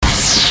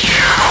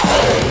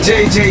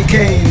JJ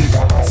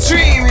Kane,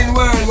 streaming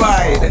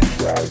worldwide.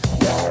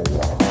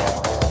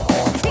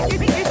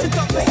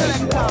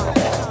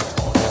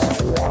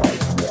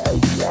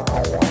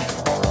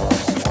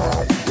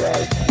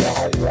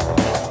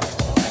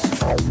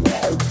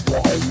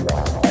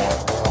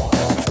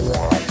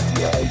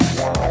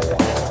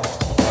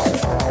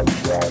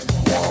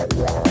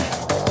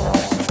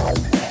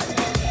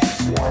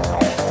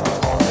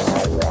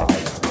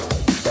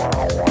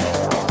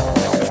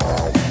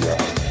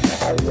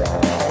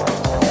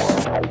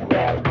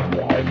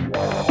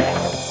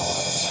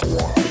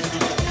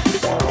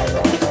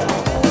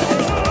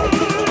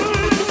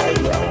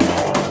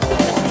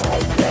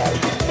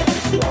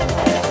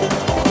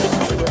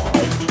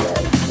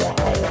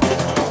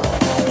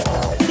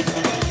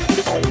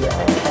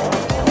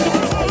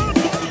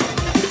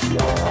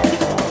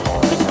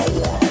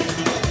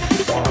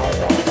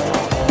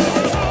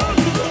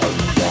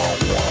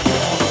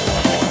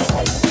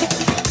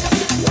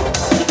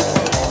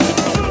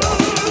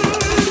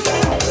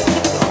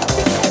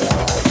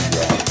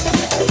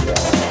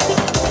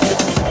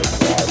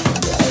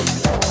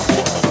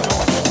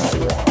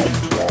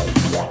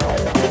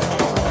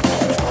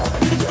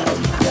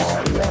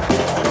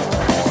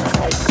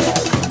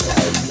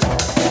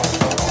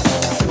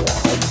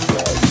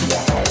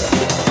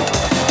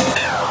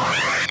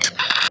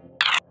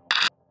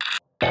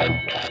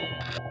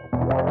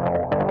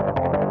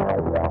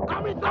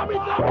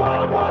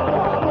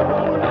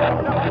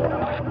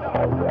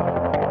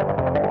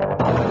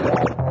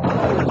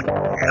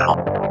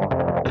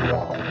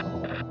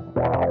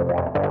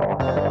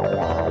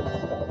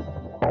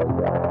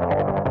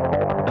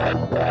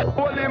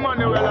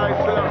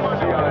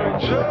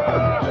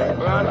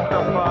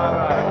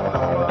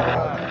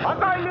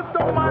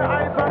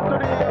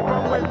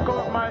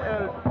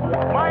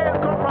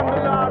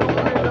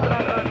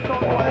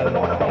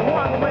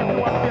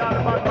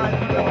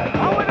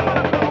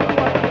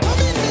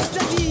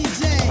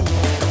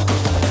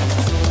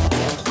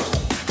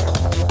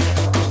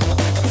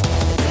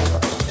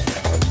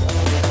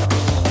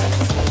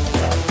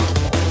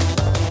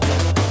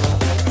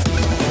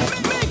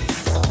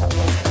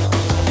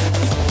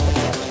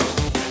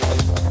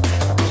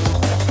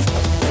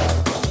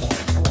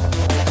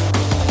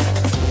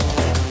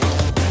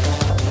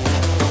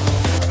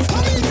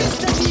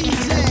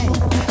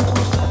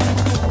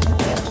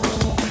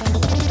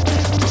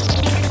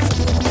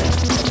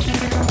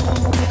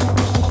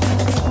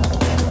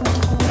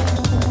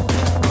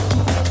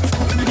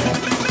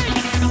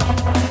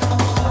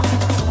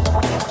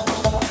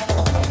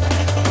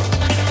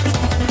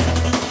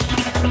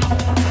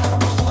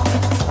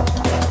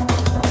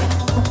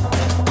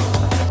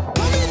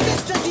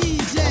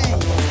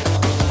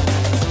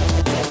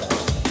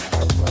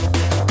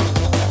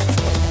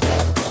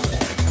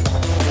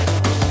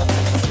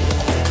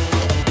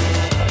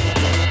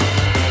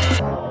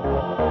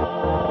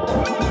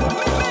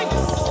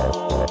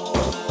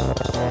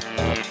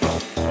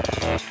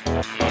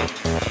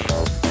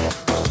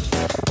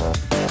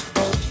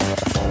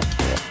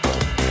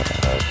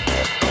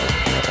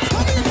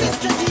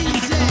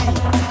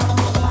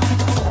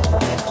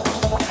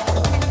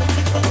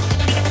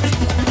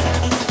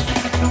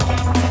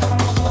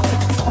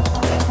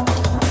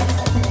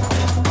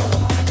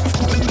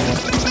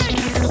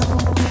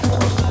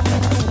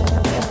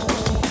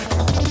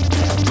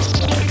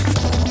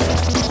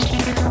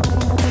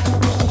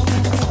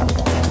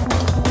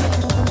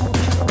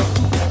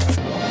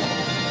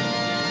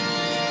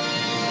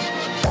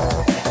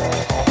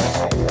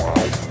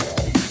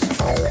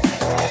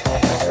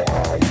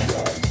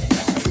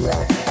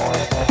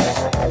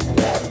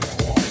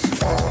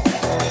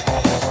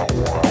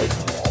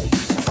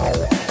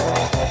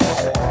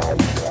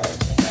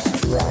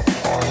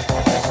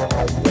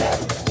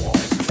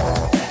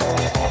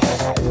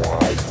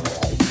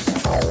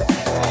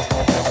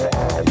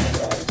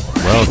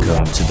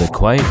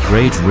 Quite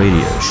Great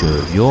Radio Show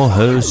of your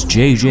host,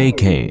 JJ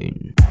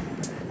Kane.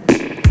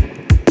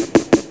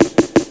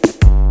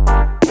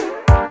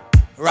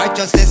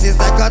 Righteousness is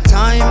like a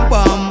time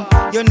bomb.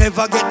 You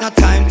never get no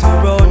time to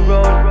run.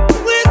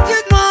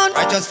 Wicked man.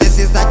 Righteousness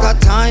is like a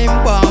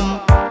time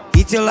bomb.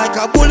 Hit you like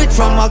a bullet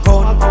from a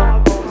gun.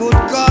 Good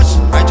gosh.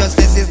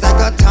 Righteousness is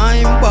like a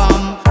time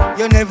bomb.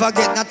 You never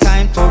get no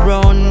time to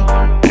run.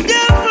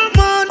 Devil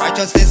man.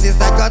 Righteousness is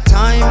like a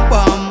time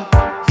bomb.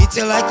 Hit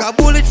you like a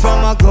bullet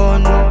from a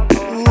gun.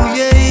 Ooh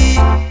yeah.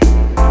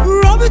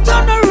 Robbie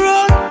on the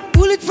run.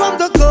 Bullet from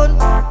the gun.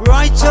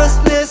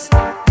 Righteousness,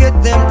 get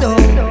them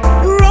done.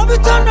 Robbie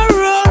on the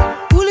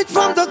run. Bullet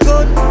from the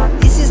gun.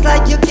 This is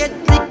like you get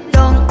licked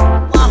down.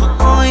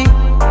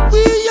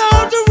 We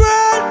are the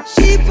world.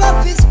 Sheep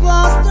of his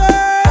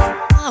masters.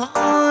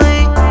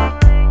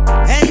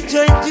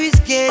 Enter into his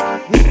gate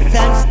with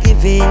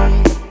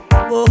thanksgiving.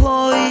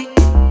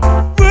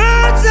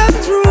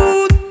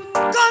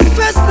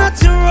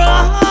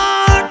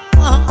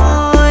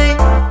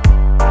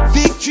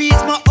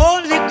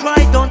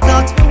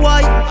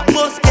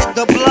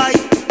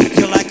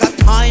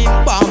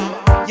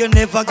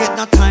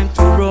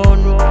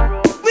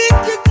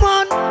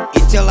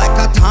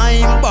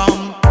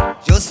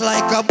 just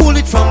like a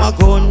bullet from a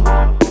gun.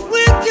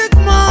 Wicked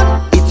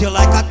man, hit you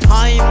like a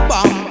time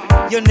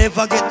bomb. You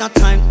never get no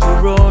time to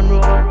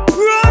run.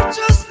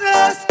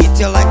 Righteousness, hit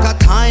you like a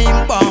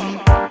time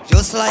bomb,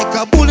 just like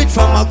a bullet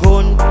from a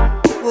gun.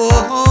 Oh,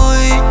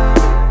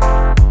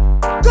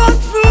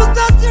 confused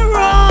that your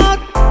wrath,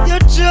 your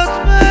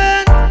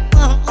judgment.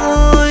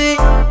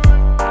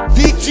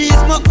 Victory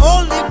is my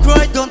only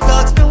cry. Don't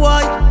ask me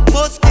why.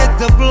 Must get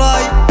the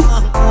blight.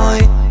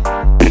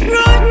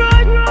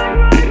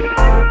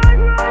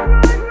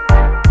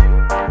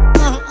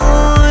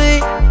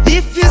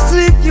 If you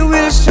sleep, you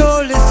will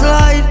surely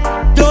slide.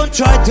 Don't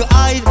try to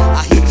hide.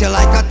 I hit you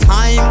like a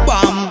time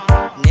bomb.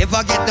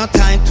 Never get no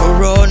time to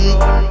run.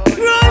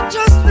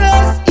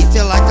 Righteousness, hit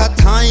you like a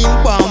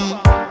time bomb.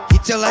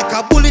 Hit you like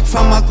a bullet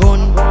from a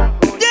gun.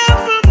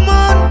 Devil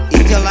man,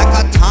 hit you like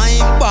a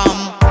time bomb.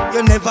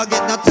 You never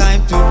get no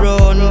time to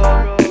run.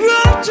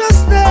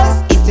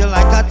 Righteousness, hit you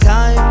like a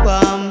time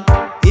bomb.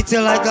 Hit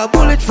you like a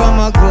bullet from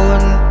a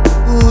gun.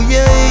 Ooh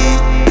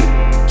yeah.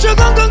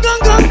 Shagang gang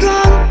gang gang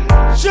gang.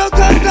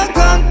 Shagang gang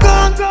gang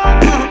gang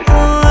gang.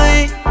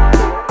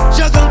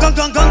 Shagang gang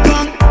gang gang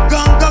gang.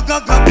 Gang gang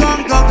gang gang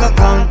gang gang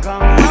gang.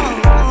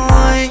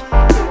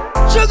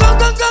 Shagang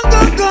gang gang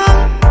gang gang.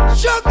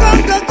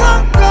 Shagang gang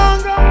gang gang.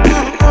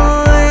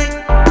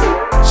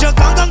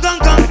 Shagang gang gang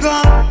gang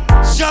gang.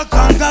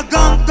 Shagang gang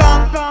gang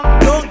gang.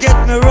 Don't get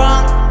me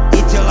wrong,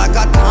 hit you like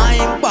a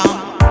time bomb.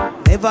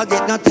 Never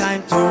get no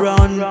time to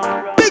run.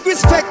 Big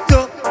respect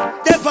to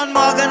Devon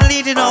Morgan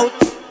leading out.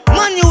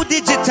 Manu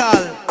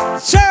Digital,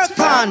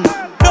 Sherkan,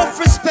 enough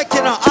respect,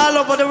 you know, all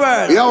over the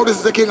world. Yo, this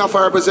is the king of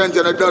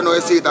representing. I don't know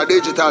you see it, a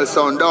digital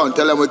sound down.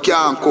 Tell them we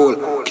can't call.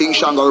 King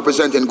Shango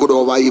representing good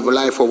over evil,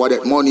 life over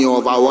death, money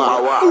over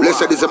war.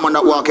 Blessed is the man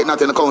that walketh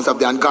not in the counsel of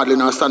the ungodly,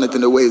 nor standeth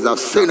in the ways of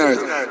sinners,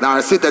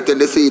 nor sitteth in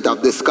the seat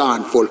of the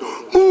scornful.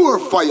 More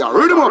fire,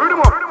 read them up.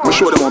 Me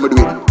show them how me do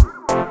it.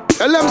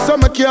 Tell them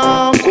some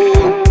can't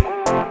call.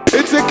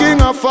 It's the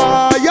king of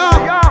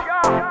fire.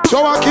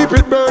 So I keep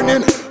it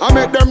burning. I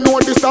make them know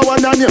this our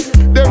name.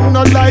 Them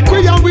not like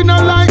we and we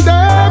not like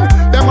them.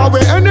 Them are we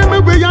enemy,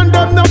 we and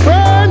them no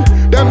friend.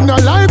 Them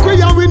not like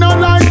we and we not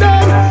like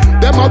them.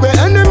 Them are we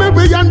enemy,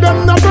 we and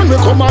them no friend. We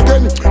come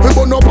again. We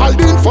burn up all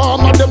the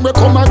informer, them we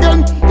come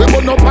again. We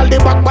burn up all the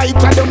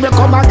backbiter, them we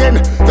come again.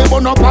 We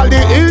burn up all the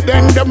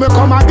hidden, them we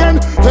come again.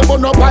 We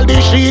burn up all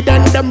the sheet,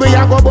 and them we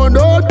a go burn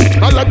out.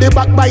 All of the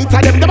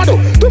backbiter, them a do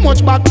too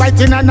much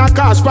backbiting and a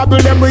cause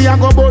problem. We a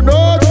go burn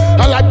out.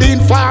 All of the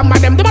informer,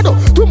 them a do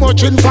too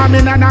much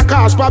informing and a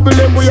cause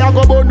problem. We a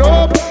go burn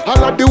up.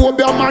 All of the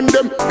obeah man,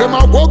 them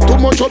a work too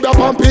much obeah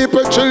on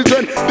people,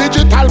 children.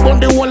 Digital bun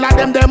the whole of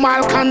them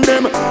all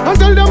condemn. And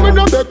tell them we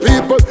know the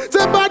people.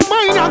 Say bad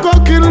mind I go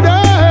kill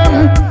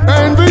them.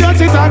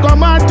 Envious it I go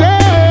mad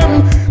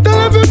them. Tell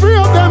every free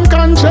of them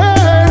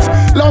conscience.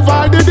 Love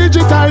all the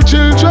digital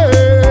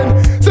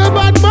children. Say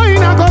bad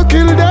mind I go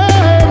kill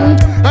them.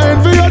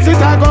 Envious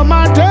it I go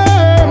mad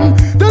them.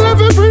 Tell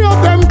every free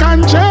of them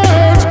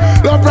conscience.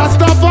 Love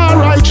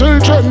Rastafari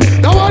children.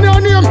 Now on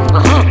your name.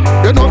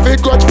 You know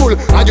fit grudgeful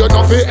and you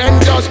know fit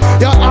envious.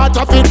 Your heart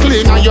of it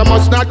clean and you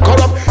must not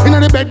corrupt. In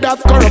the bed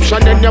of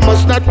corruption then you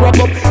must not wrap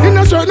up. In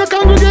a certain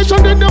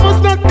congregation then you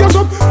must not gas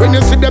up. When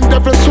you see them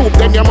devil soup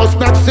then you must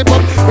not sip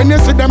up. When you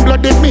see them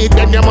bloody meat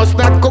then you must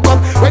not cook up.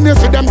 When you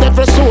see them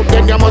devil soup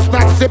then you must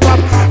not sip up.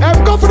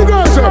 Go for the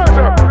girls up.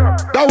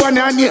 That one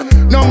on here.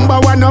 Number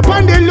one up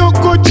on the look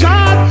good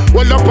chart.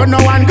 Well up on no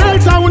one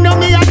girls I know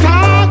me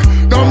attack.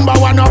 Number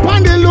one up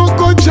on the look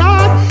good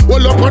chart.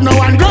 Well up on no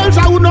one girls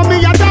I know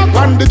me attack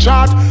on the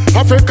chart.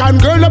 African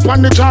girl up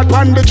on the chart,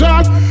 on the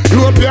chart.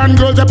 European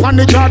girls up on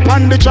the chart,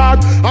 on the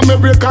chart.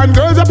 American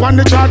girls up on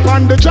the chart,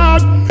 on the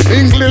chart.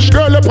 English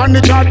girl up on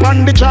the chart,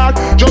 on the chart.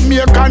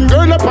 Jamaican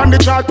girl up on the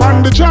chart,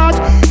 on the chart.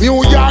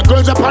 New York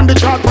girls up on the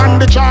chart, on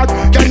the chart.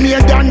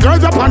 Canadian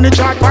girls up on the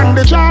chart, on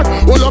the chart.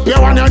 Hold up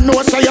your one and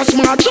know say you're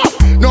smart.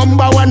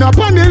 Number one up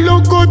on the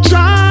look good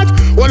chart.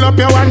 Hold up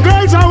your one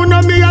girls I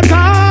know me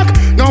attack.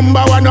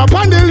 Number one up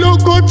on the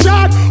look good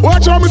chart.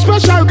 Watch out my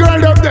special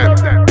girl up there.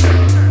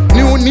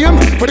 New name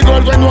for the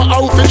girls when know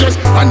how to dress.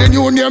 And the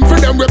new name for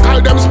them we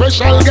call them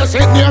special guests.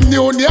 Name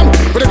new name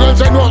for the girls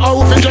when know how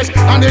to dress.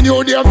 And the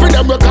new name for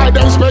them we call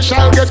them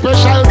special guests,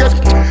 special guests.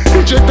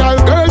 Digital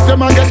girls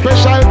them a get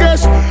special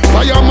guests.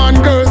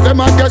 Fireman girls them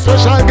a get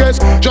special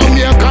guests.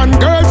 Jamaican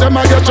girls them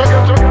a get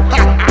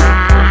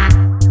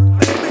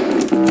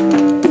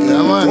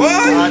yeah man.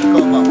 What?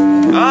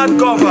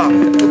 Hardcover.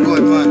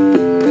 Good man.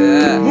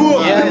 Yeah.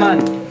 Yeah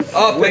man.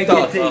 Up it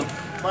up.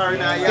 Oh,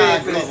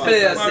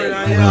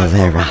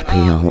 they're happy,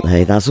 aren't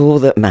they? That's all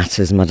that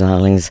matters, my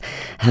darlings.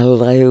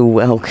 Hello,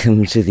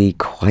 welcome to the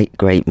Quite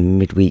Great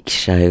Midweek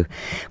Show.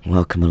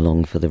 Welcome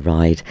along for the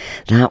ride.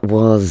 That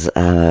was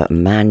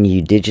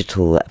Manu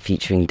Digital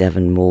featuring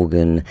Devon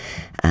Morgan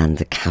and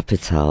the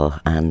Capital,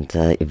 and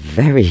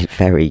very,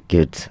 very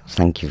good.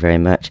 Thank you very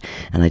much.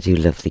 And I do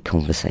love the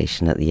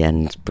conversation at the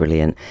end.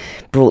 Brilliant.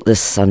 Brought the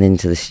sun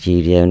into the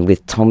studio, and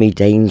with Tommy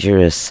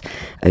Dangerous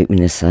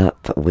opening us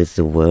up with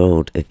the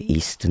world of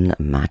Eastern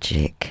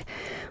Magic.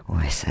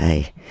 I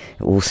say,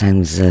 it all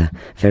sounds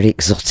very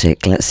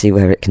exotic. Let's see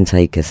where it can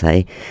take us,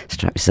 eh?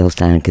 Strap yourselves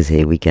down, because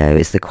here we go.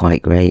 It's the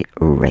Quite Great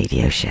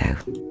Radio Show.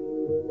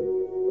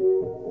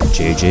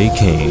 JJ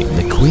Kane,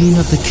 the Queen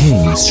of the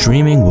Kings,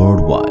 streaming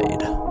worldwide.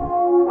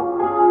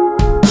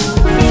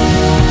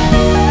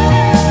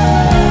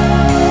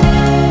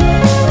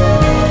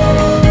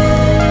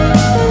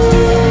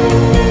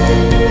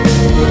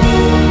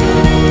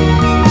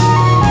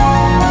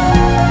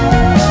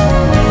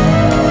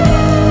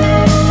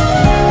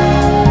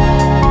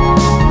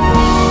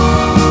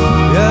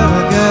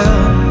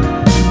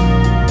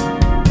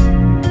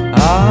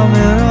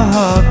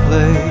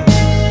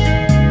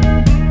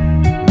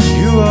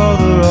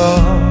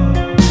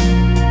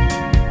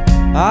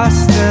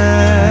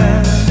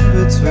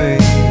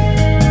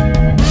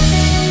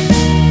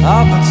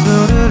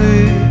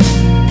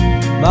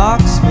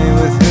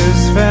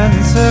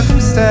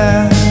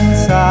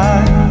 Circumstance,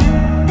 I'm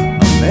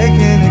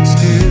making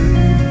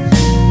excuse.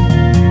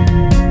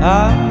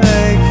 I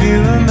make you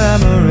a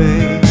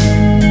memory.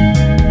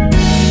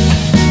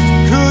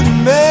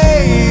 Couldn't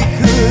make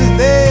good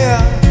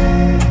there.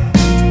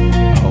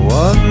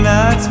 One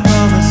night's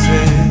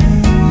promises.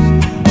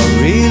 I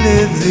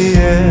relive the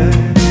end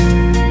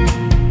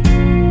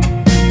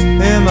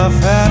in my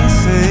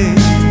fantasy.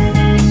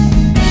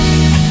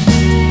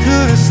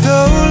 Could have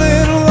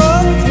stolen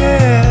one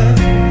kiss.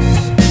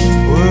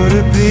 Would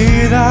it be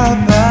that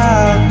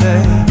bad,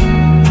 babe?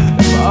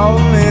 If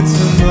only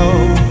to know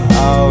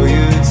how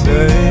you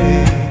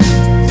taste.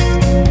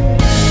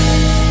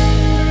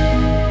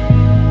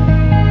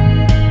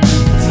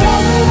 Tell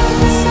me that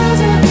this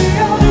isn't the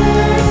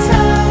only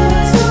time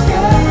we're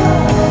together.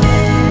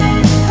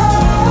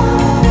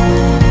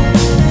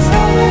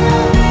 Tell me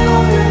I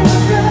know you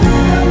again,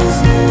 never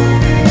sleep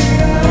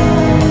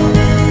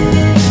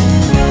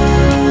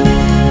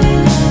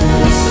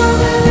so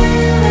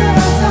believe that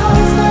our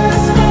times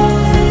last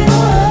frozen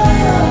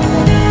forever.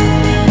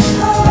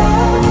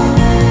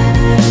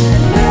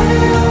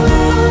 Maybe all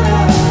the fun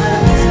I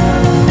miss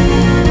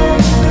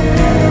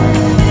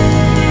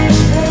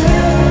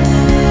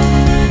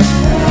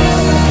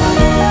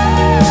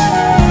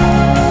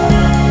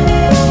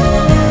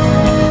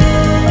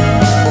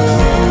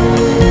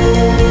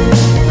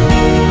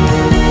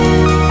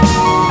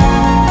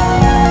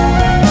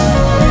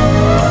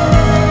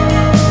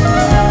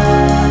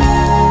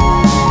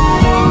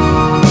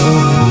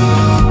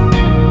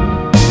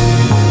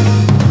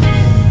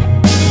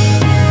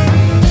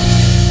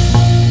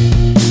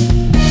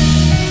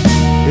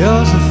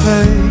yours a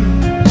face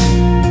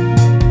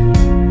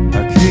I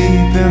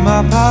keep in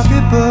my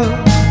pocketbook,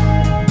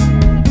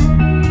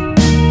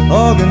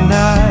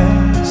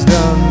 organized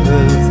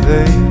under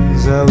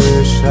things I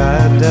wish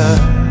I'd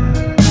done.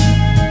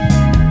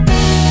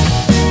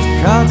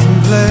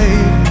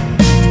 Contemplate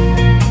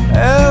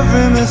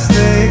every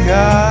mistake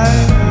I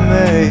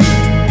made.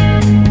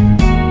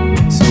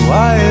 So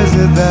why is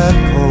it that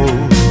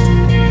cold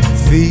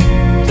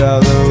feet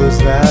are those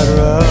that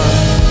run?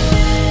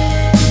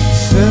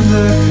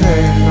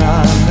 Syndicate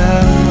my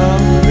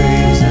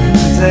memories in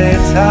the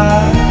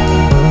daytime.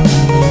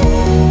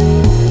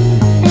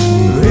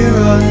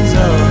 Reruns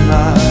of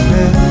my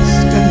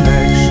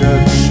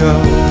misconnection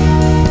show.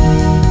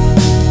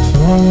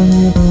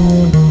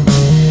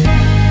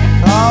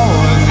 Call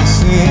when you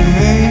see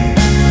me.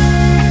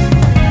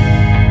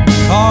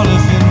 Call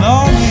if you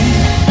know me.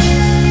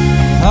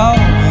 Call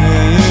me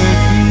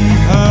if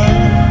you've heard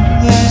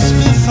this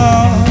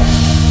before.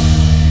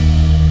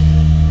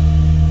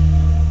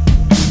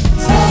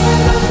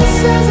 This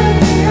isn't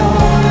the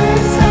only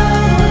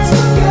time we're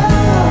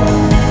together.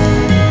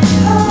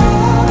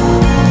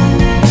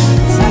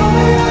 Tell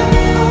me I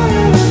can know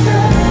you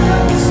again,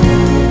 never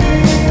sleep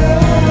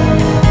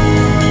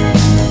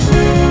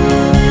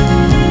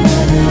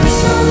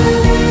so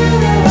believe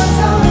that our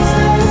time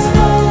stays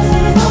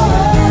frozen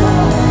forever.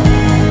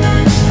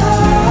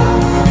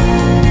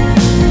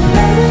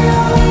 Maybe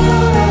all the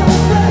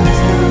fun I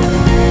missed.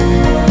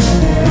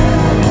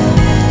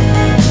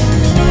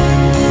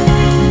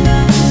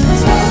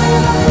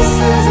 This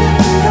isn't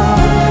the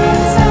only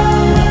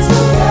time we're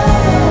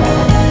together.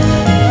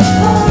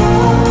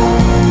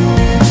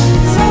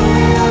 Tell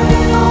me I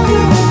can know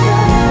you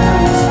again,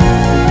 never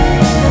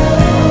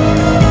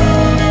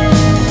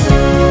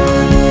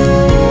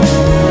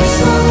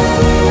so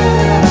believe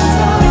that our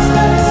time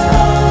stays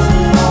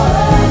frozen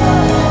forever.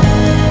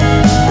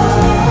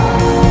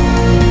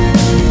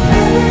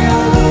 Maybe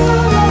all the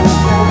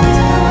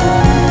fun I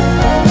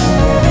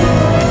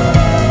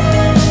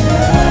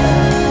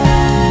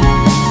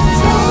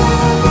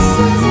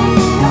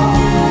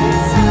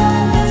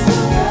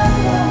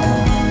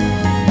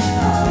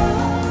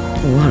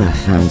What a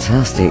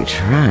fantastic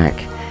track.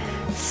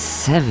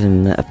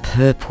 7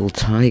 Purple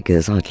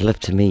Tigers. I'd love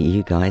to meet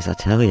you guys, I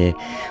tell you.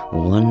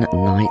 One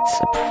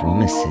Night's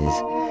Promises.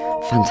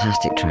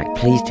 Fantastic track.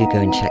 Please do go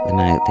and check them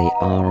out. They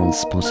are on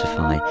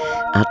Spotify.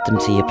 Add them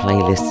to your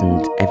playlist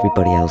and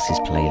everybody else's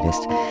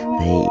playlist.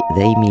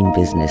 They mean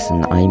business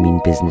and I mean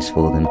business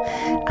for them.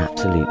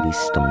 Absolutely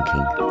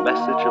stonking. The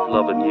message of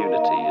love and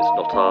unity is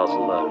not ours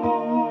alone.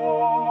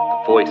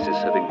 The voices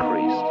have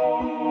increased.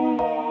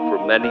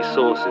 From many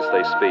sources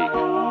they speak,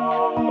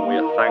 and we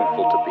are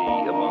thankful to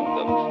be among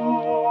them.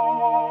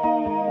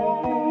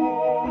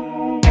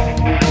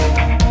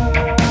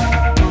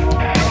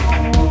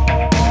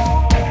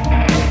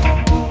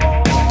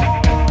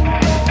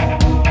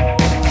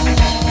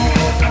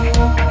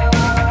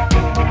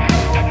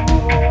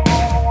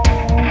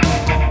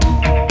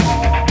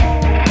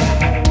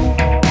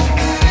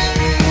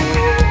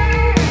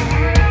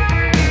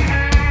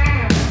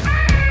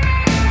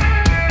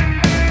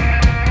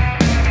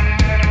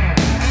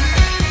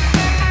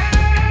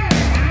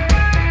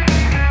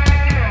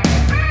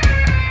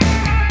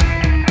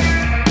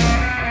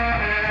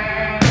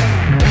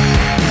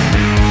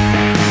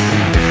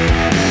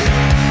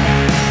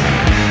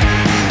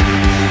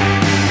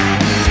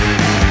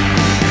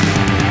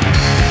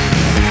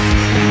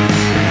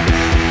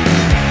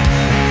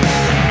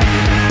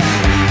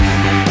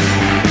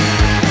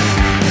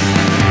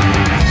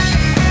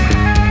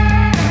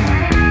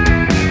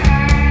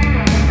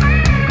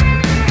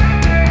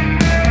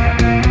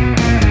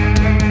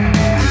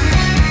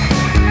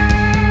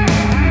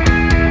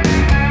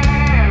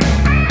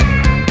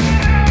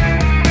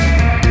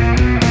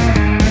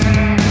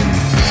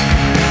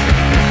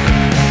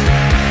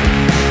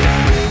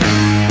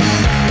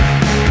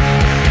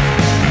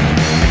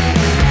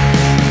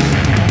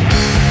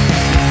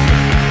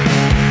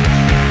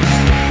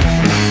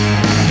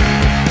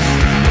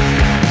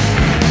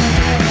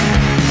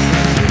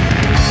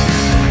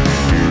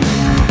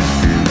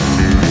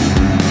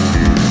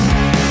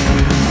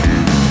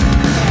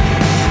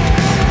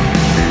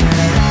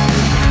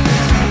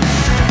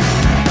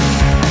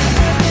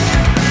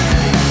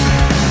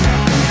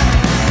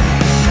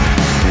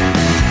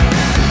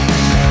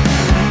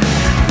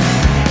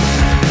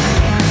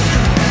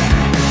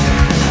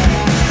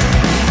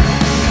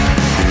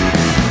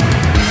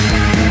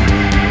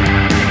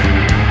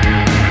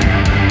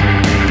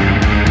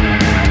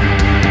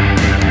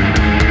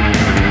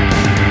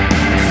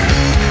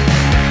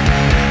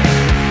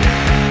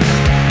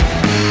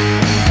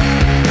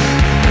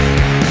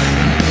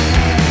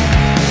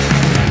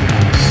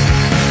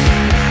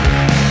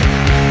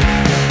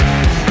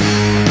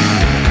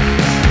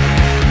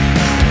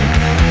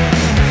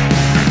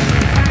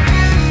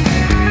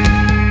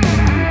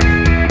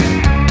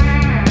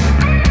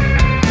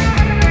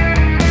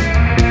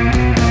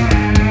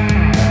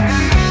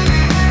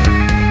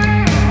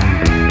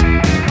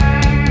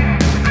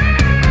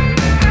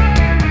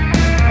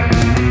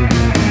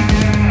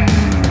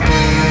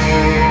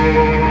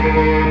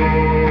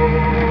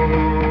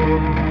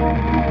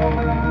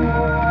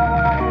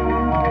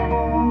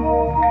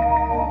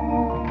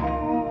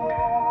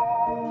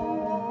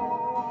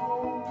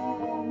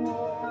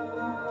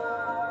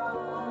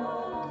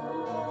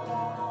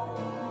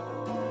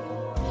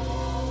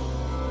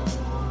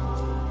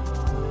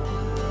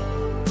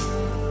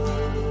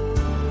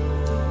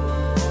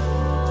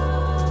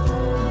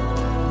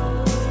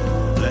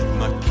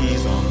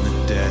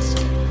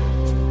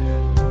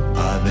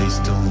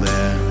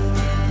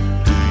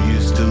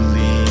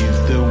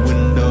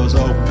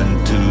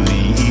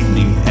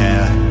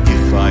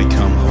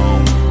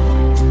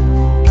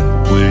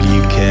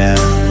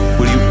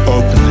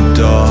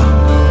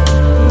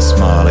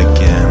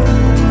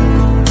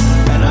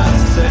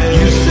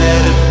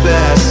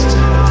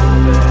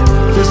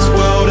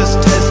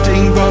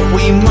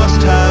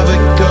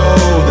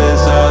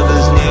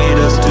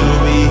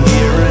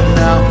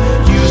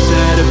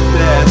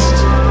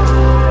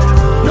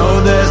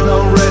 There's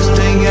no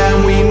resting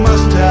and we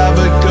must have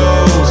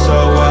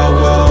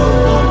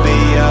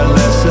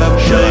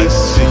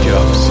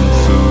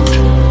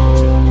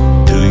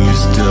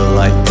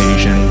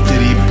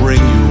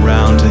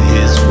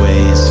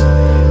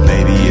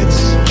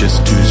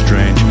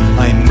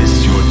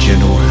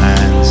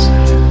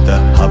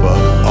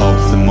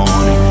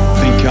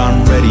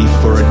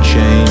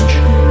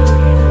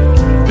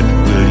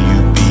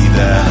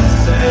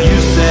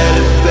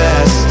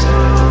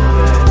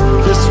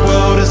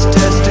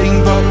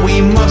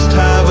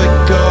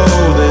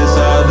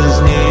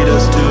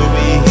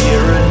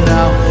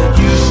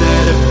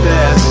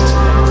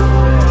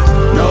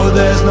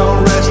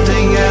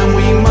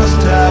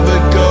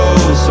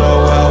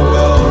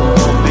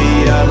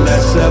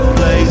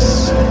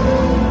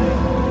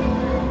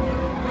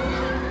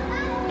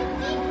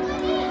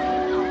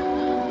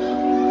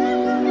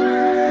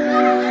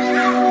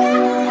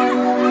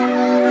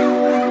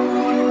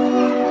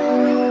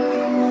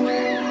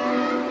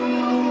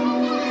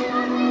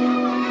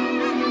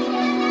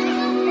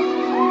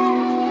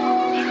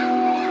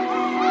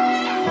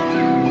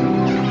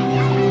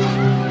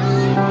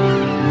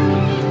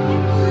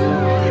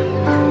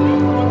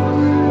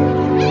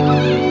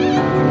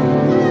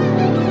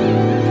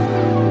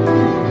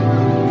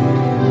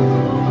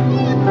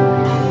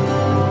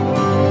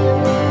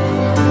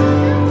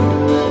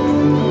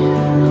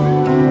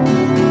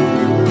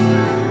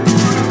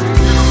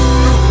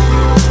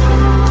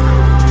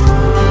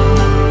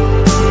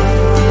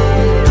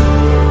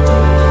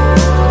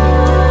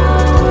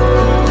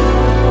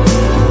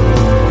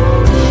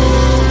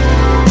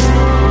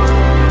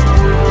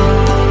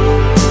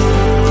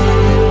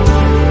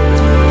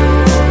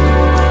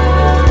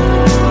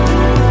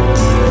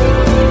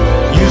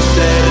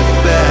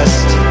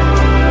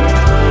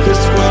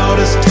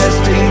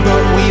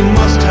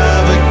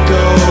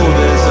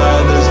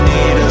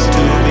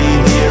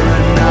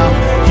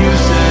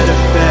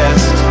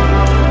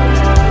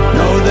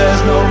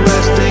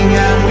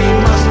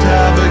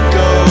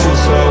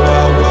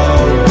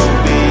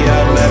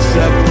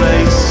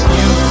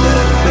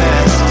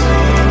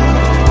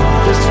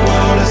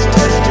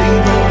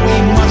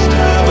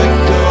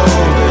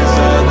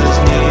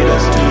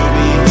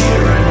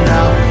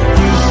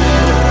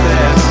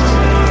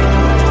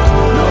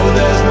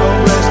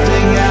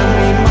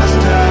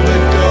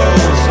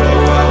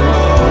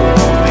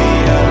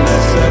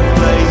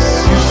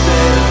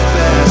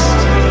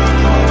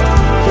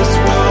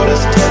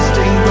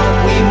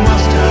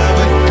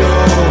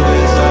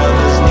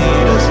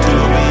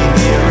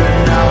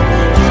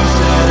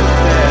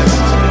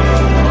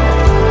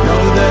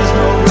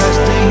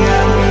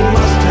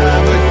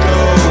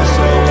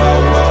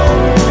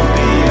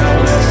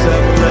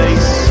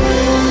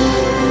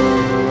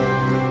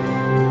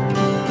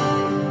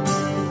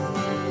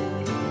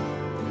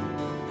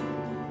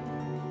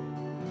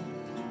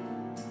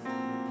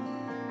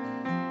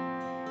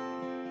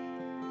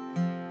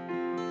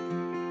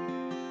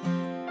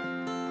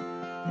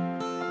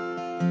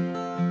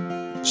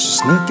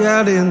snuck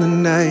out in the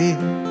night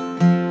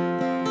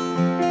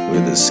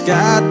with the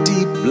sky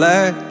deep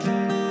black.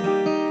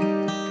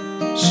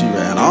 She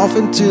ran off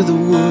into the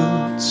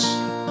woods.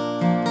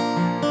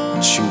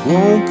 She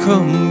won't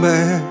come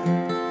back.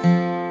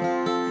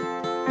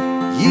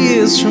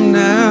 Years from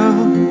now,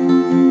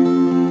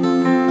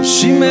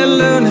 she may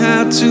learn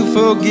how to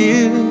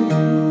forgive,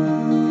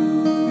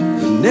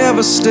 but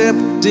never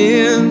stepped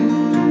in,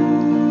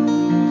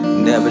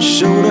 never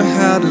showed her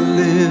how to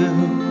live.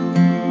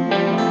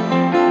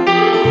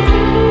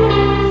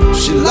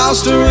 She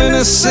lost her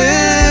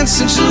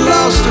innocence and she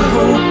lost her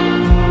hope,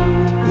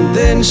 and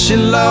then she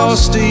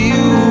lost her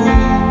youth.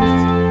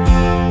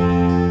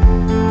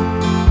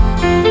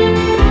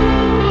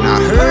 And I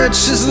heard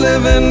she's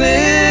living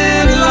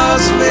in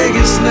Las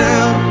Vegas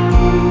now.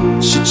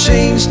 She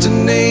changed her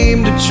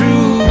name to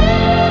Truth.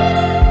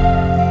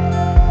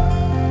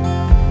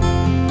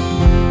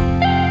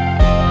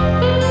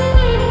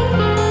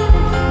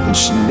 And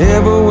she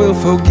never will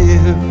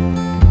forgive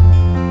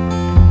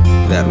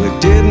that we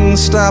didn't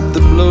stop the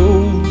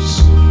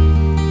blows.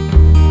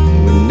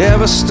 We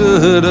never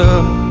stood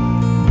up,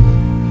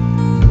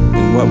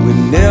 and what we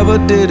never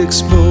did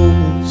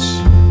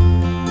expose.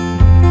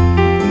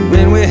 And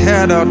when we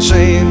had our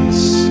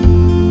chance,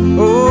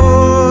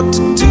 oh,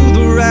 to do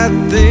the right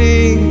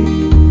thing,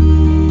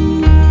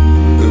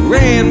 we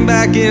ran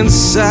back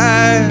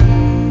inside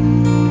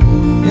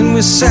and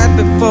we sat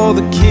before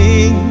the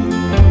king.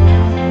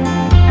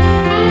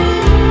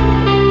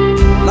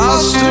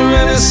 Lost her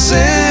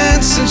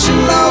innocence and she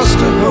lost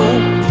her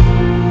hope,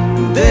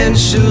 and then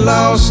she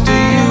lost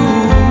her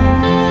youth.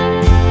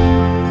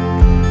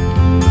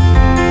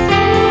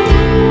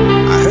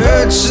 I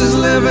heard she's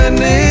living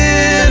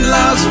in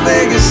Las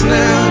Vegas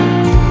now.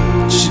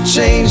 She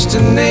changed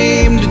her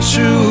name to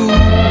Truth.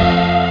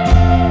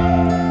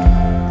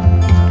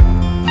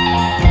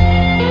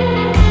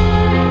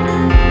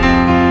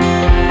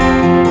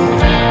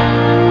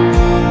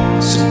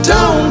 So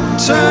don't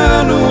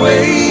turn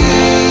away.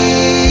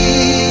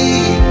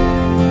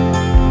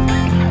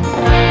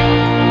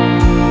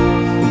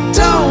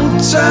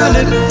 Turn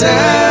it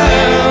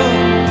down.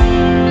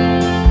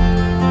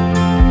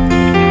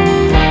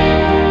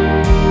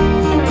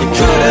 You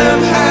could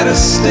have had her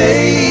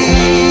stay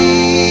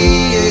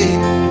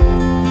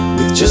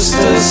with just a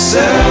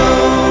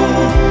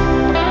sound.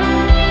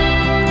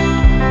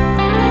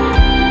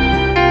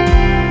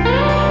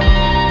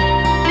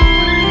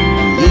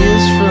 And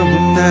years from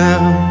now,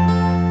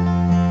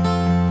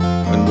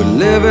 when we're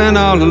living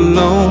all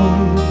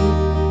alone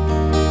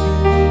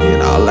in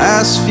our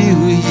last few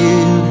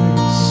years,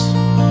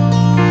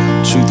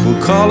 Truth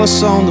will call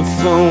us on the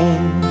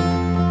phone,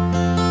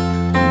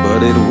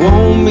 but it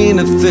won't mean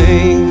a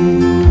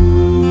thing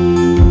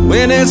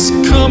when it's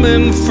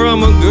coming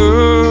from a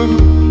girl.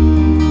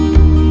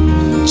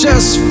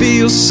 Just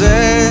feel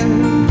sad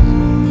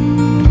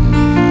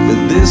for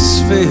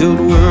this failed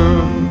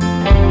world.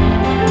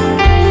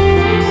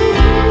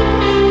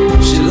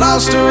 She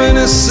lost her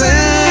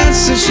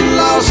innocence and she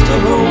lost her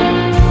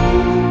hope,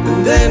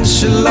 and then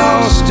she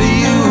lost her youth.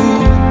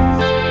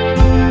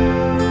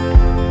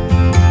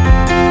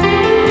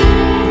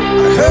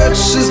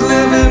 She's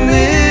living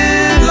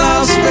in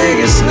Las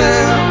Vegas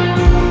now,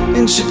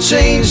 and she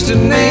changed her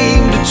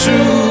name to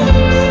Truth.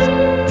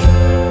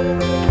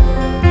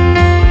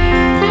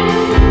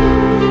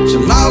 She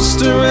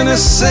lost her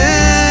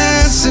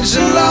innocence and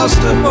she lost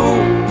her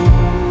hope,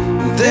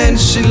 and then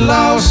she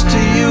lost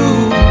her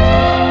youth.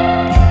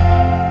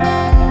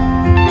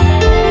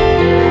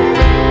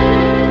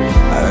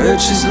 I heard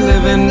she's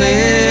living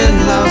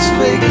in Las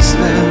Vegas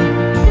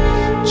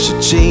now. She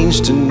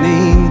changed her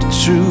name to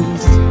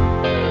Truth.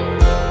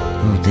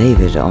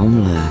 David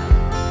Omlar. I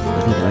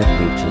think I'd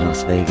move to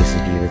Las Vegas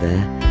if you were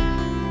there.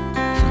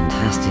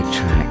 Fantastic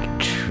track,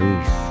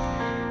 Truth.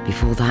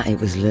 Before that it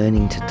was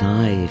Learning to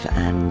Dive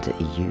and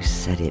You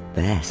Said It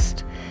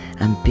Best.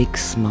 And Big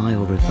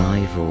Smile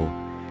Revival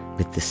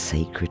with The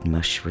Sacred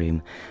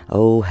Mushroom.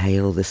 Oh,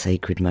 hail the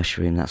Sacred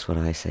Mushroom, that's what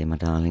I say, my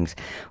darlings.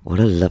 What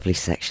a lovely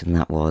section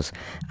that was.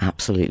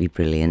 Absolutely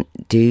brilliant.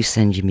 Do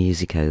send your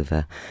music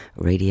over,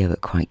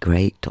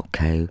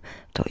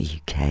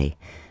 radio@quitegreat.co.uk.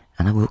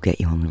 and I will get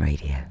you on the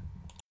radio.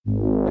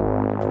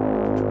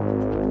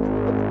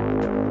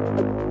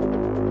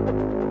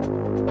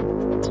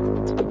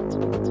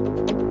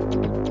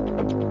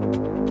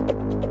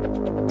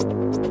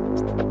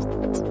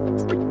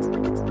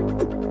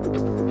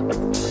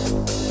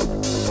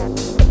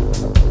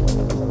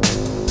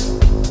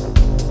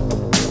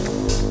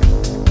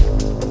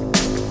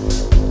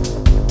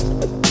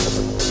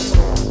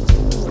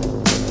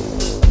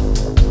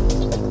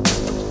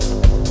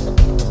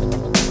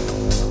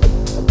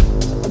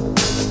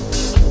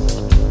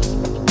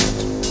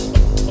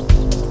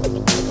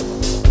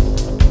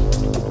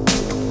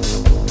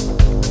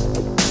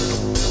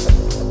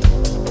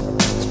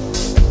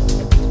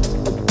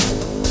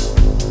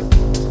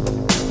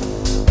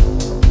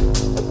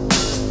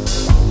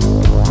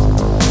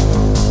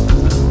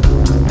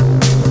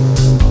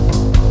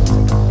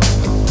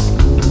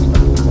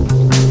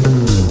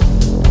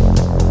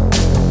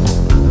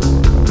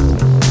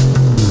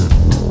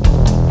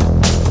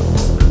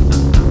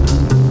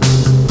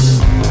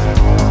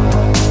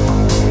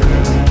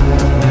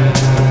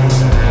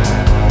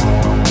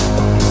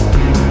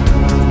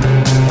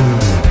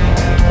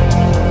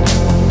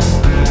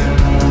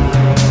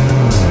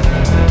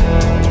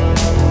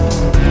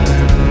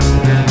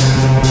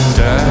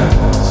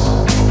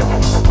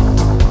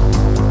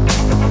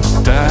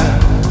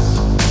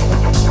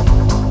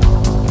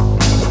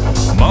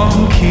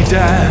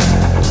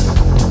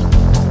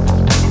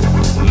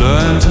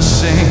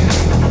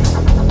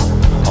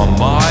 on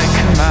my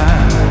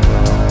command.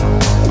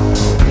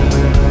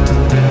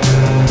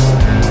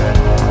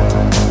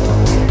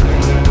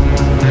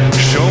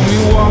 Show me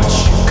what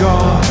you've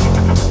got.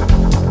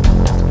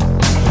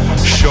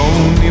 Show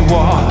me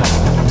what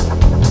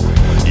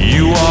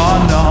you are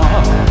not.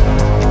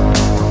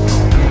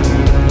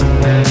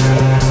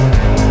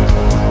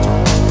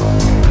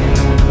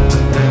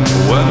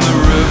 When the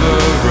river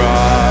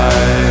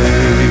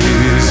rises,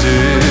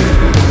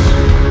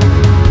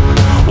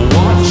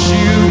 what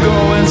you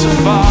going to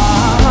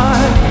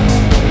find?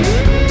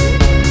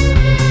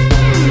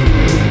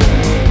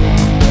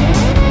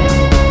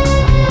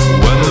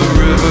 When the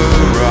river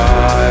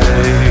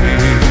rises,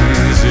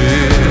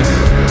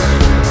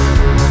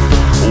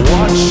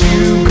 what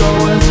you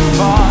going to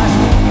find?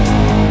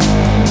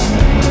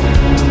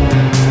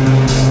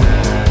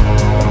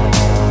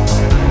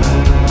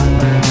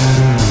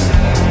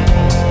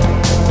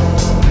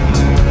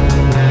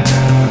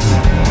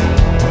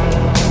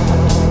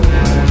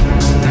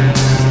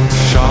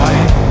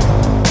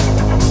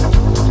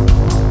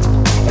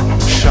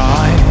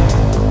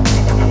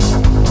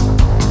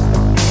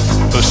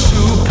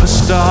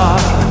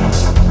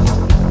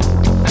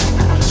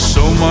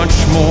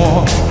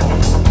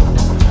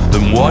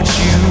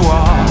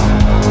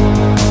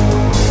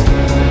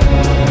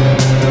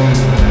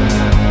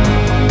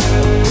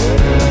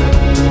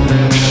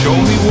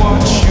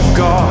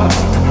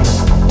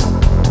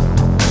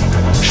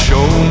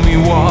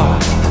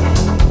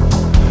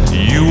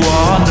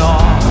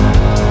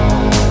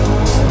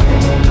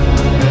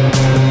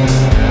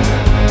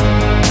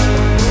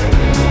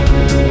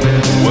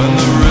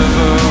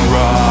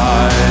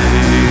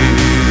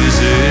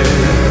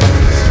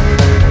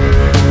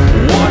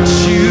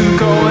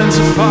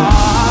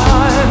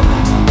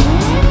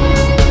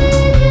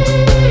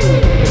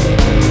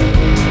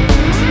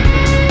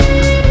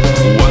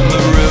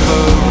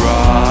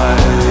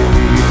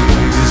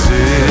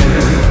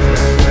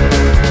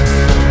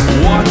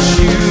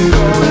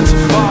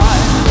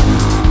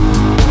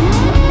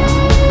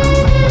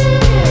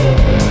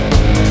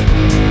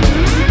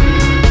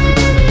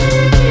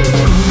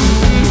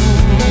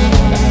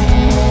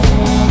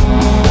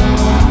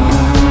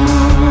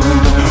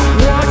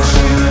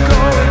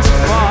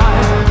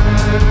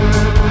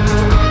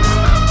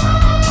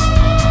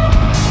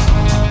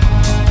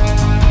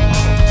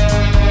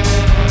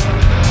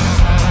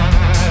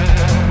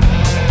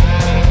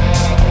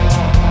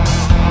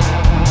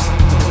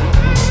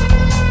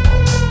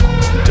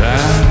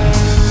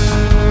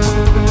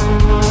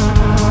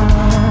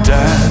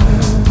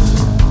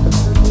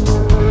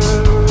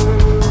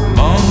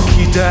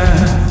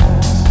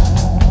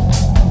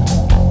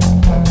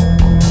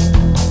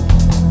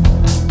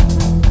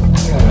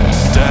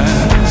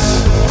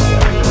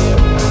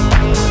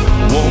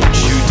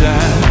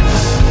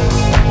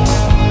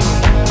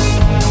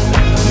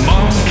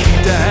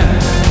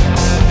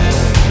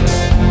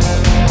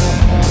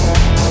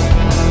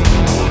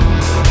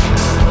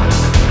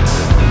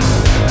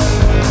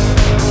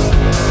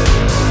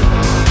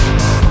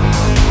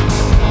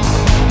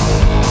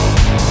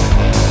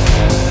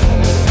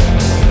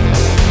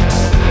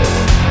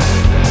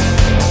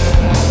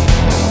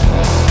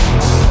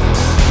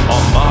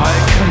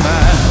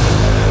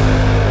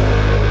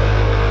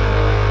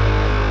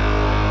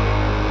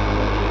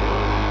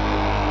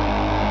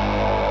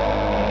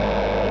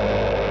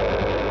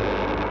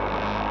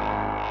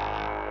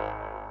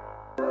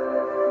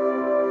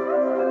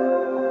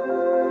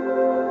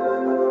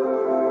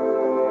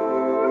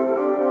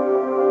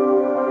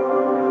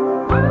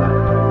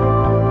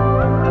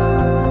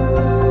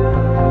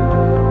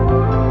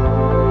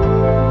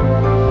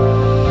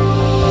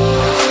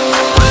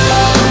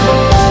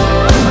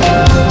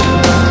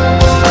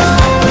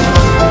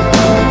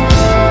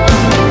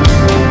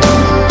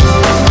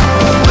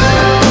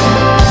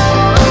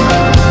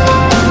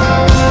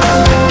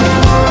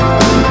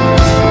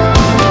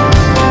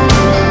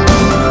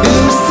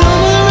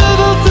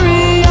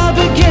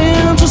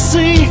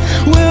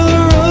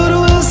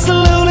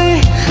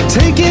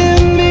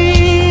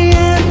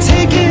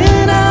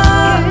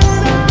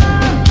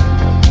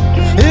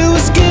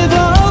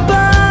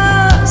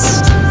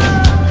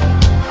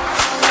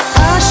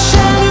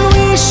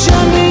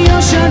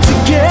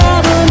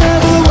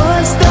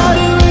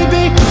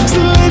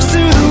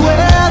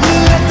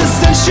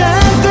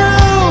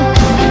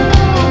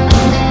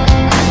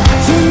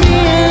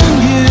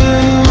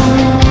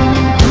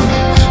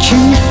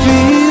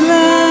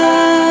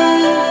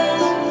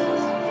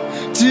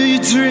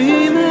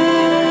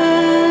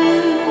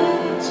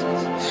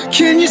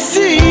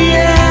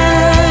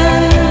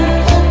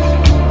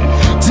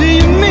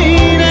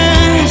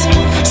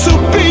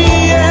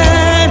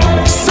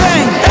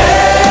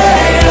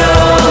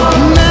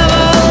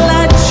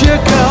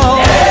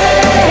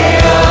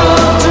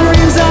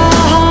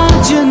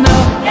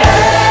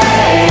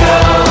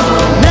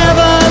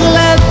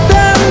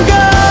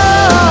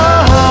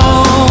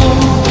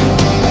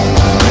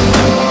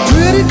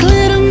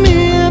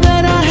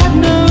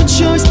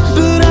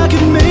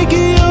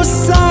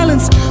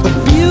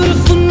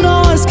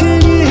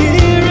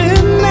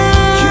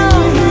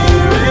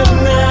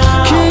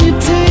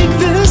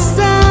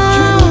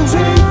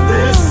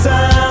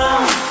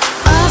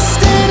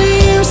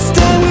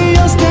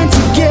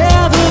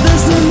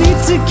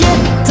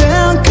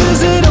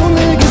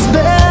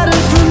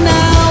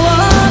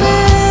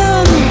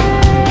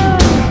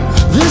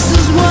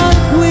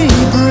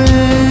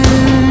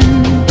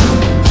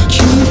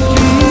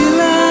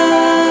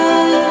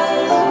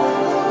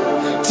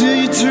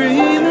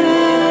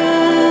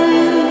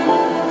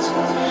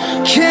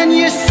 Can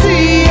you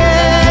see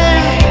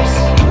it?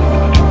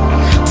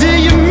 Do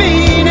you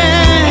mean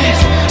it?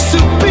 So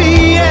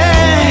be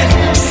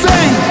it.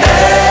 Sing.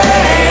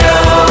 Ayeo.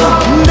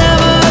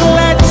 Never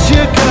let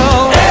you go.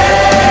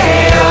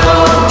 Ayeo.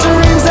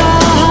 Dreams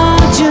are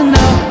hard, you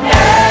know.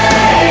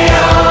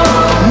 Ayeo.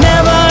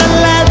 Never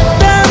let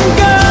them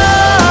go.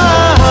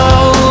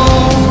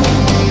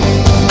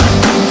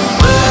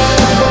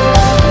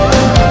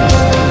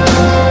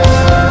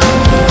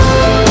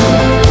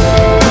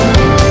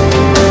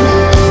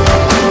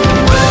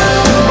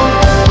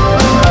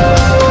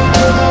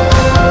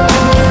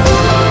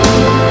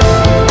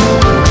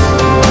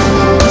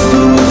 So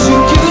would you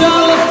give it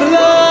all up for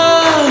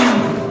love?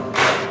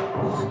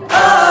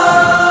 Oh,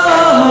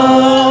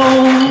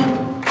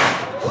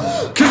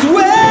 'cause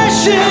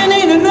wishing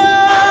ain't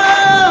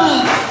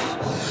enough.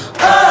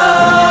 Oh,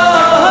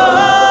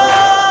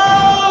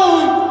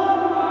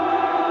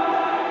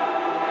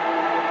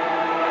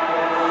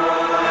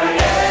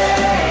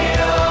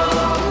 never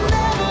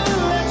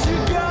let you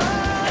go.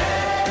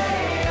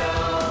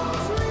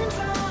 Dreams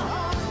are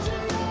hard, you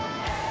know.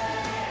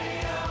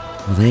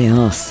 Well, they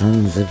are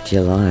Sons of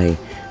July,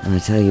 and I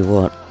tell you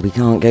what, we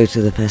can't go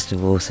to the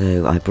festival,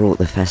 so I brought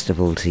the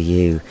festival to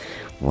you.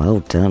 Well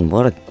done,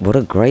 what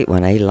a great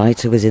one, eh?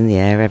 Lighter was in the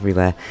air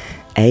everywhere.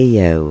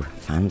 Ayeo,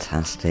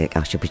 fantastic,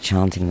 I should be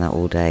chanting that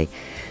all day.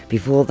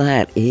 Before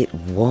that, it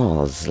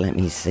was, let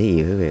me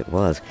see who it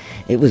was.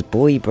 It was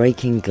Boy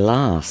Breaking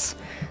Glass,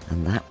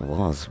 and that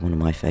was one of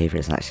my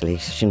favourites actually.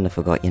 Shouldn't have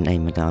forgot your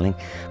name, my darling.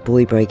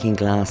 Boy Breaking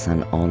Glass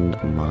and On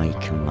My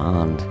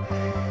Command.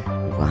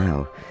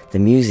 Wow, the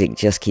music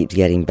just keeps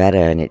getting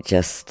better, and it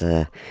just,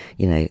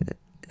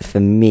 for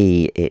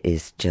me, it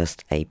is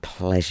just a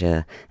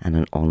pleasure and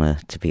an honour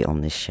to be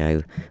on this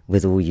show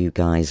with all you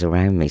guys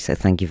around me. So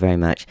thank you very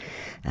much,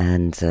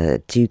 and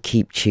do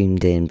keep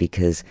tuned in,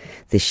 because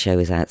this show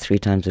is out 3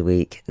 times a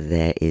week.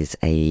 There is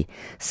a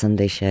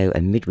Sunday show, a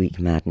Midweek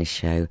Madness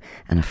show,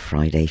 and a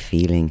Friday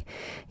Feeling.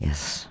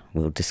 Yes,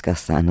 we'll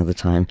discuss that another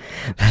time.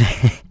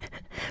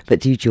 But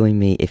do join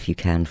me if you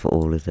can for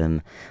all of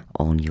them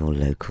on your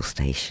local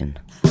station.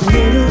 A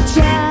little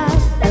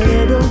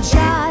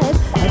child,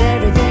 and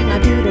everything I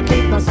do to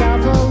keep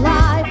myself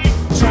alive.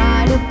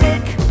 Try to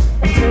pick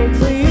and take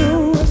for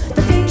you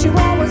the things you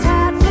always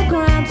had for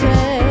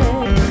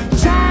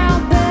granted. Try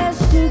our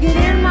best to get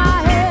in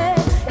my head.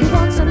 You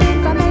want some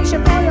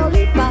information for your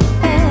leap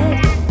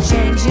ahead.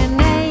 Change your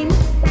name,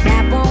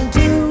 that won't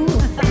do.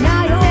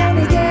 Now you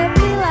only get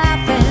me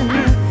laughing.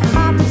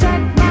 I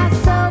protect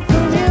myself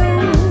from you.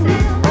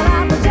 Well,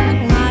 I protect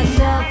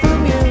myself from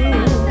you.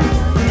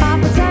 I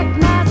protect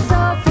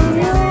myself from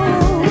you.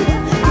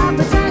 I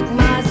protect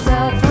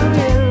myself from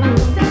you.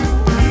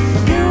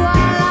 You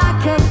are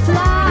like a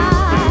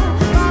fly,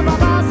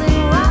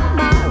 buzzing round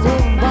my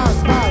room. Buzz,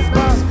 buzz,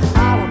 buzz. I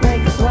will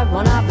break a sweat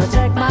when I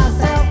protect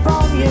myself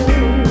from you.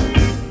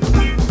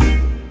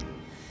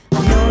 I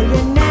know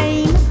your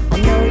name, I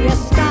know your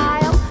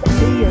style. I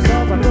see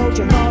yourself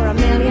approaching for a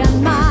million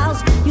miles.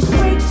 You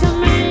speak to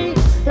me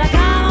like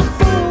I'm a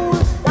fool,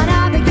 and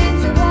I begin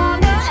to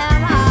wonder,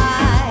 am I?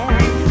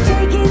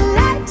 Take it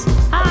light,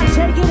 I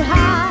take it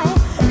high,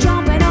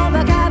 jumping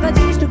over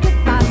cavities to get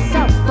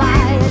myself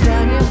by.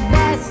 Done your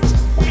best,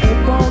 it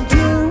won't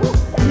do.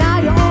 Now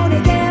you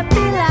only get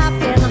me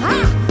laughing. Ha!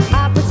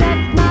 I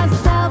protect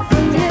myself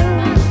from you.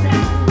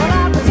 Well,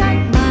 I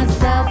protect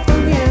myself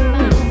from you.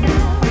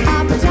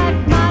 I protect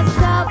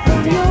myself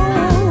from you.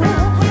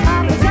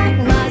 I protect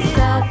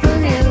myself from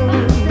you.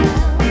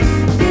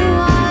 You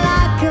are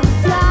like a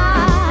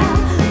fly,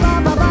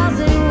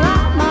 buzzing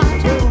round my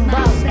room.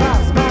 Buzz,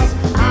 buzz, buzz.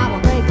 I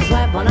will break a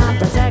sweat when I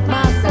protect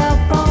myself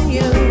from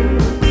you.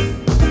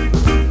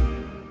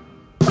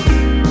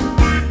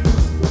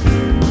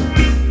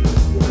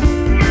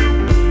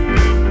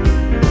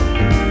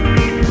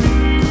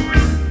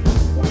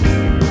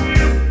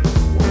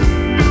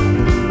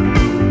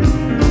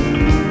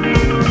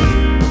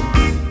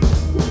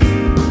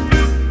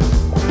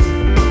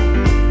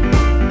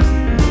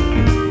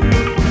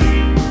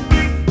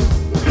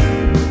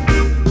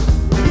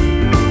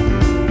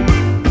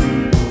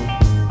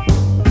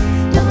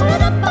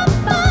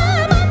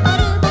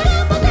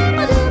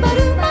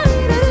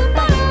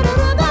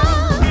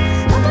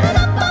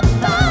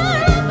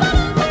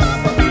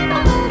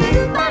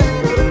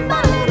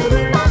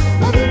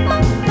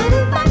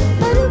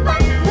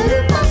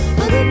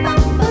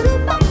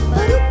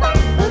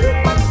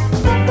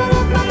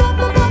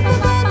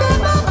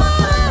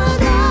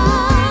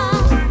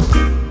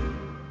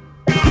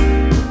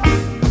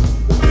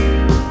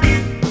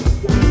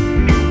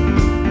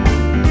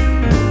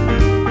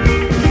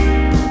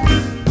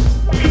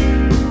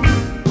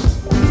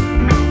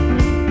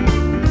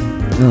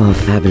 Oh,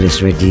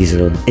 fabulous Red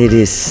Diesel. It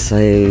is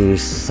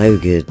so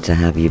good to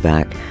have you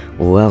back.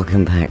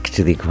 Welcome back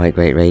to the Quite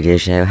Great Radio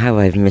Show. How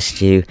I've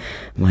missed you,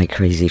 my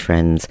crazy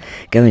friends.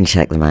 Go and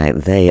check them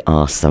out. They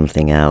are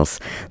something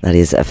else. That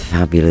is a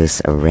fabulous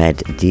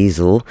Red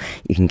Diesel.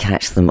 You can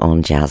catch them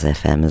on Jazz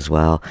FM as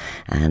well.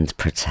 And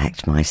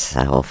Protect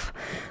Myself.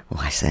 Oh,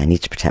 I say I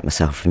need to protect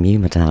myself from you,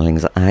 my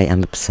darlings. I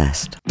am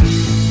obsessed.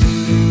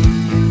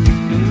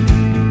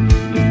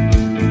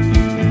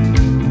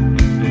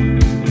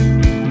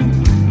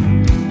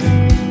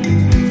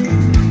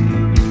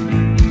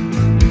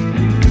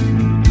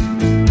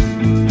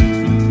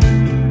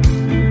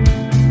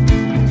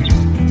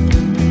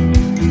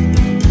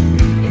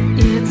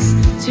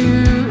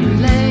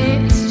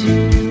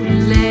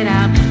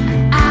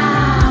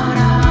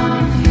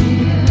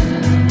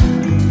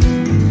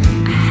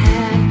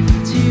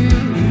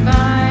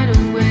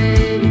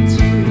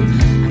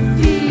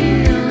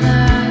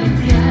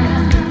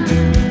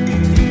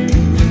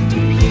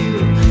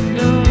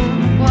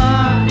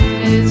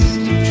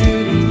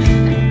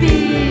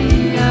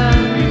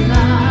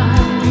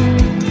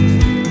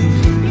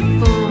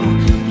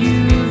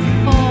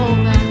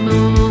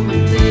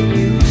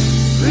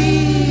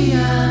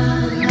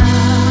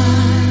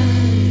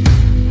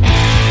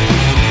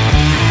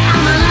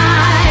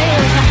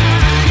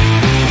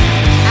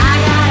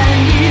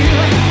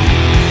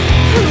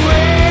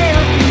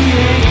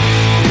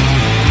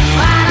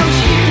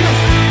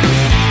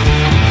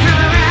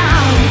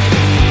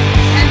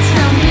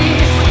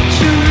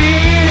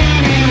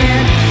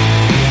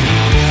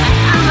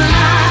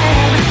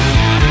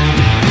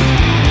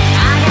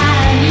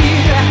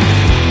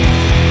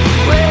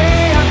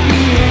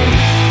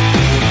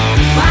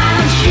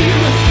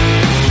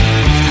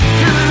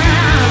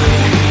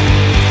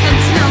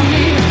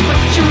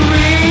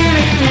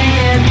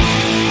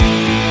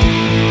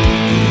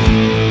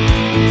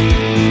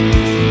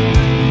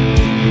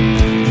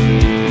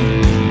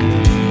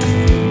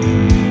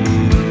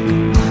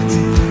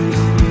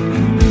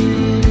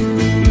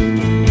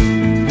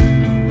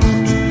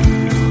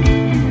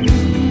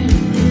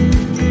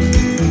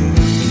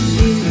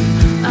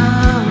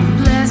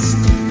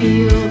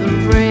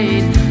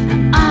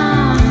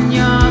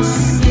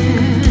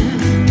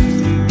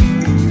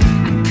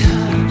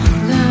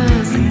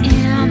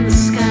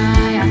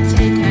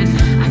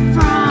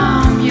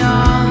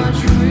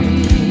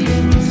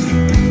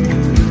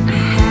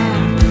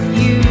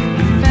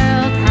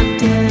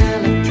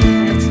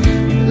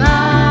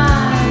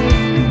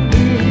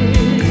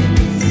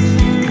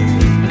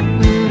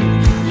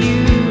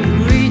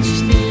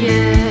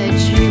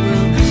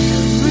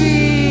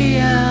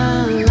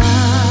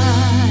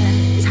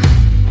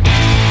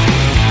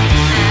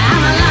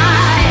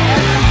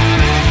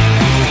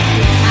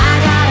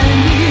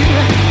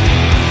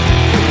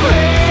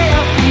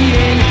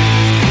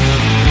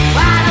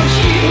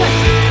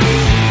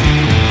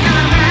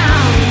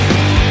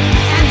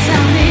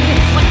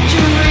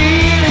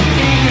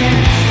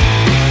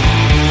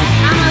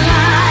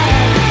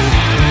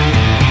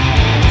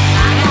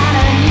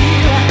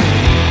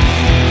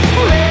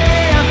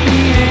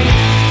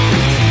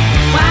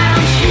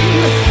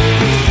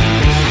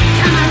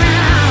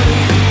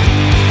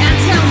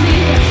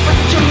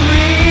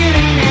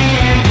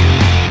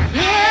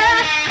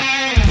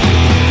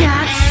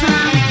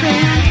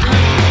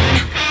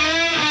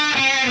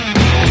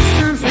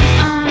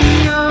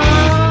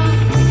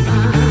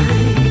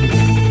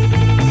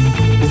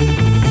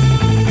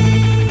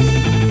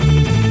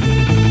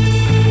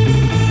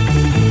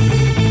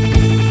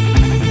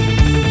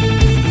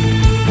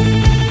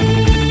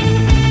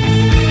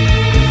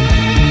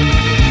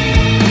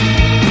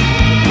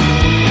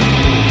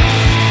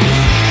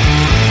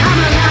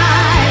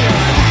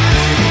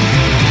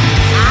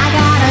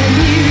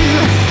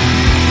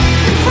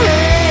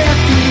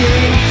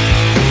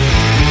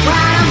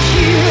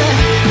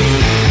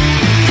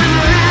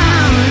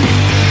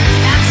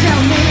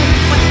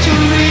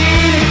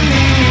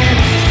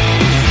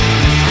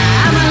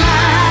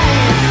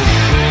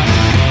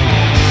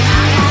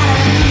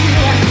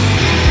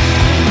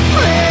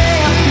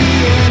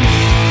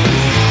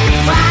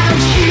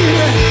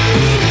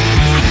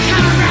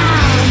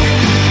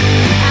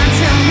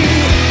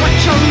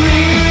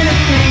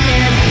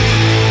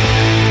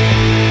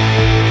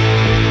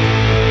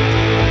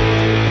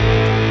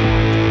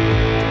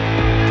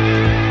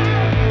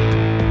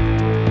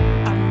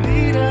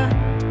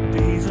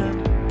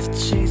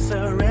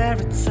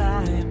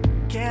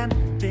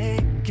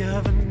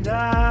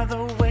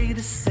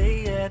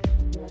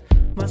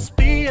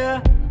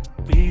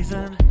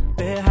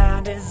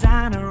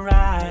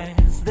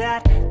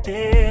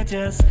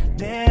 just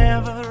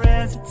never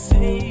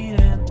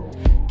hesitating.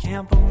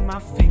 Can't put my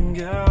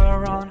finger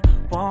on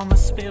what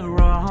must be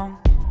wrong.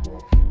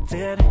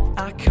 Did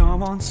I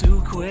come on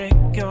too quick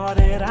or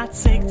did I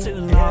take too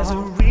long? There's a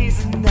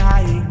reason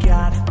I ain't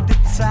got the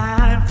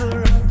time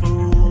for a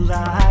fool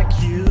like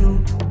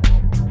you.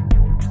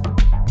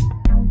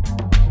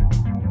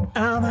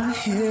 I'm a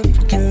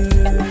hip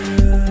girl,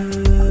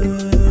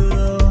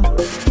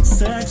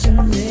 such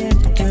a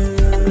hip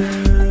girl.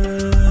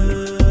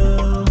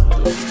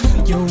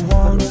 You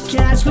won't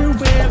catch me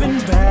wearing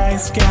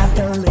bags, got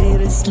the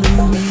latest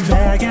Louis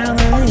bag. I'm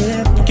a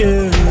hip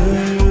girl.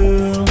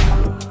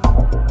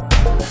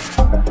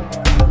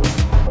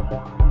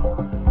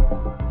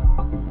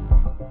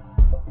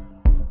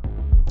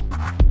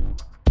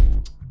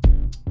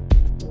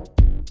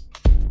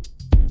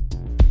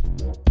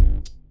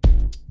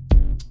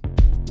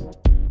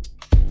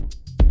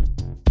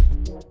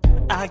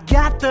 I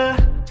got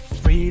the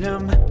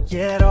freedom,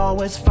 yet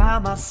always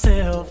find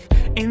myself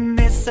in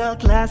this El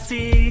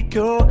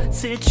Clasico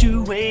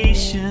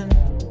situation.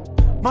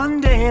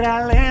 Monday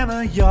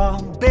dilemma,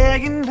 you're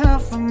begging her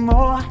for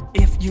more.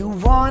 If you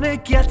wanna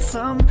get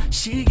some,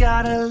 she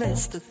got a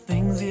list of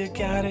things you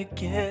gotta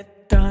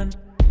get done.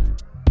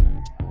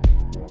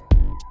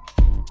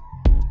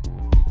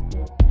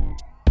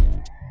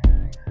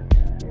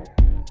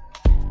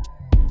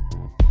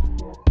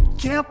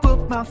 Can't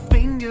put my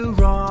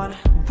finger on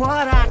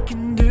what I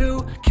can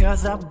do,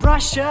 'cause I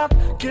brush up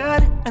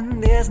good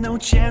and there's no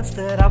chance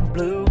that I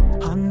blew.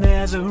 And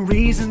there's a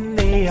reason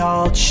they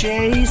all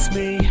chase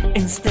me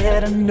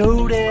instead of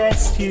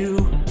notice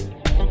you.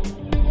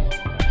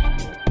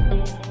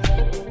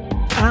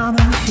 I'm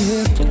a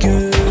hip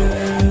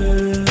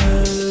girl,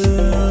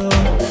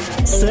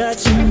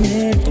 such a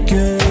hip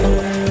girl.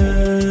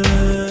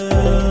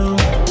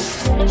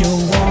 You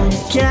won't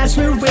catch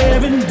me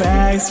wearing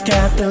bags,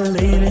 got the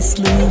latest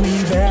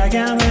Louis bag.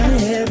 I'm a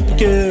hip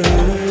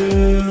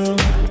girl,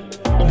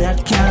 that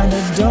kinda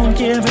don't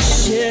give a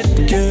shit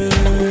girl,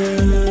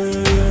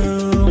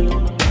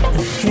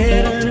 a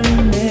hit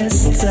and miss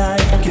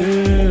type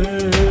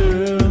girl.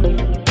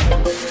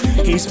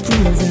 He's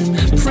proven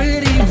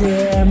pretty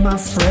rare, my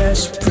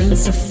fresh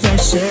prince of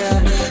fresh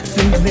air.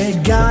 Think they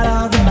got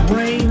all the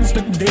brains,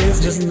 but there's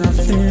just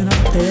nothing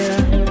up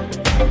there.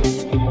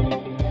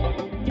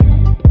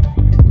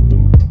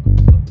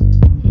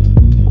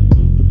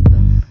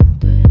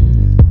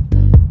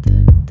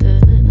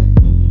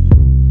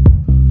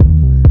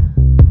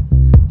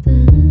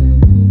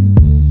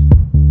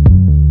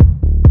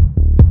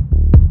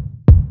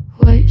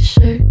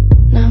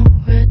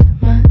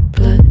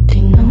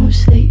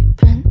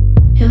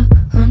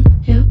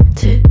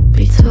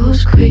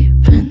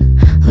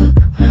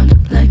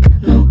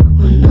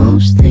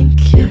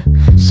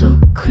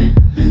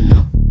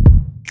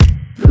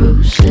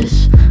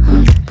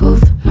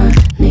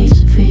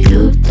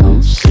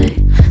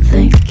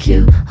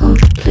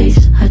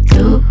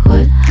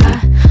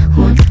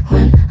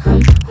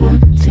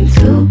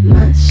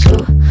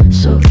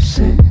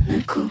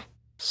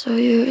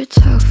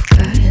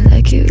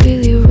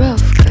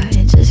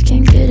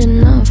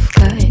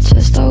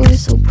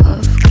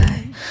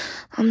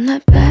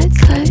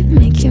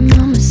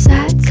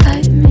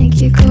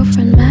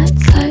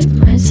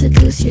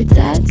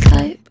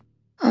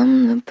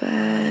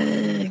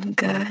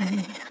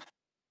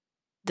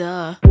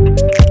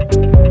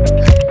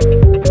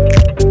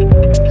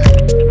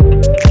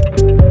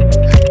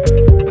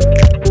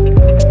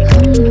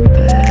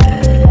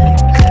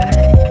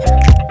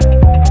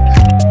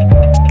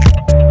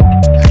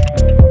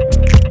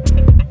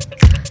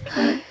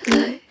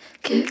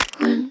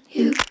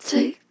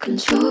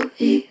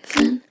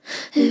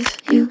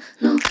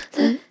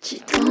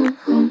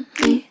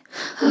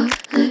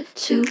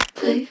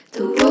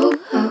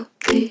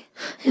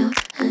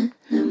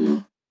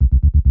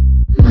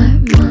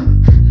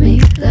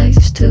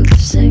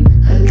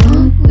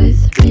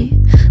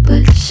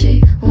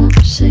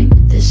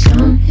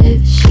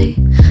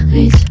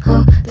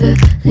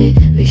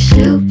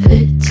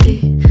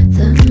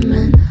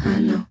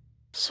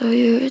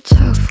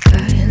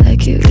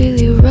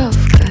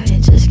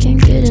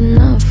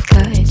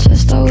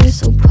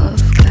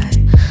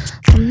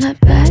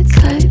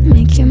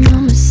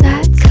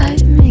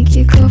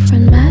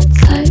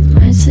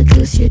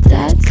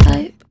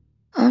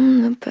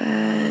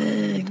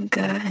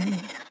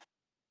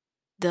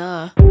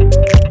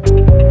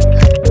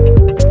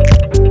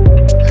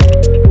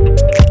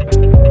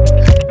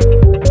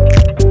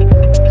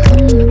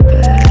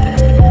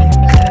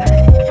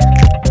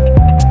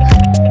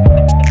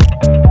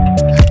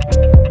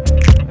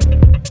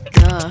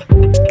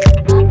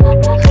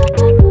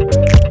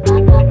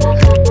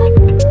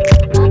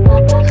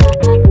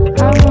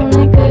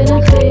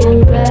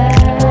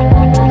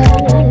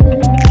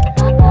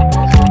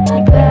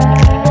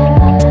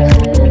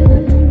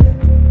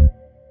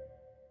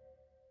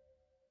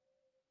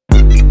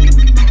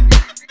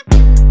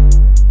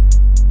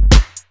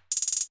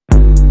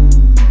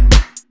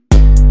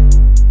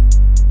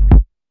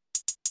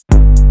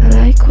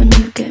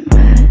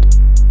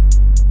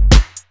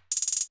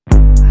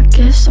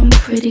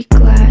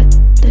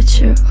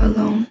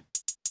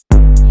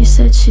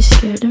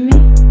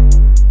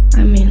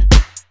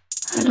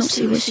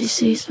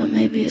 But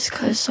maybe it's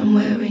 'cause I'm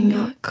wearing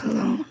your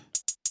cologne.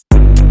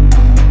 I'm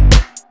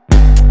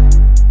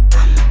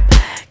a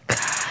bad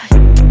guy.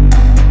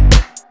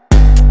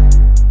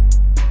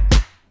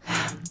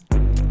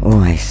 Oh,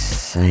 I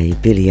say,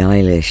 Billie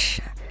Eilish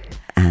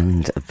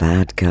and a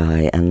bad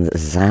guy, and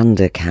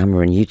Xander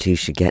Cameron, you two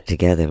should get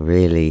together,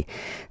 really.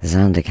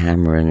 Xander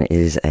Cameron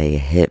is a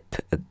hip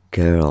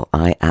girl.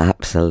 I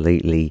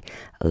absolutely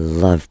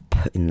love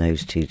putting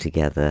those two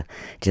together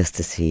just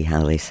to see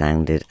how they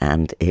sounded,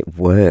 and it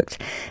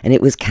worked. And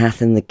it was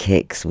Kath and the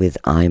Kicks with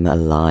I'm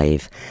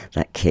Alive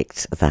that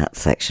kicked that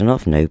section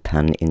off, no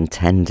pun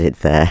intended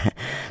there.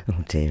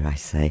 Oh dear, I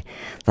say.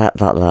 That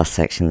last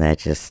section there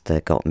just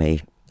got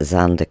me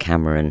Xander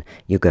Cameron.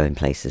 You're going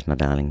places, my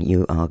darling.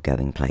 You are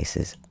going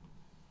places.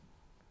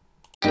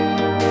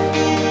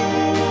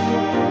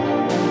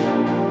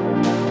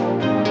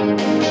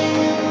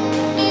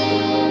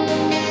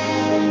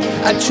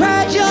 I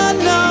tried your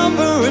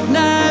number at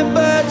night,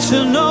 but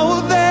you're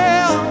no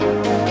there.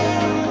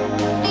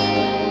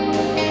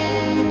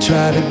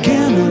 Tried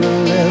again at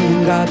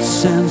 11, got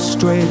sent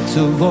straight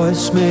to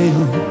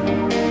voicemail.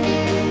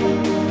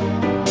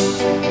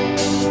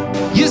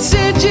 You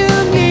said you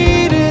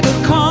needed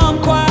a calm,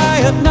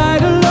 quiet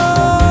night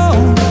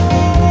alone,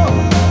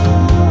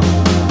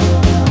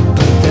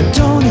 but that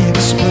don't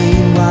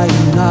explain why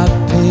you're not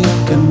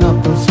picking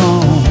up the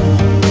phone.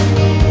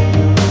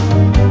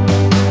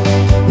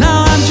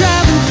 Now I'm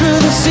driving through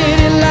the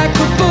city like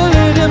a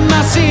bullet in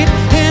my seat,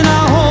 and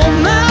I hold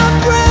my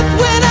breath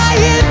when I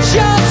hit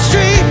your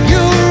street.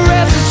 You were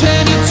restless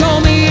when you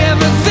told me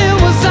everything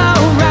was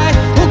alright.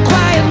 A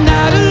quiet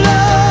night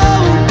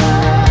alone,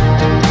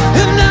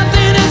 if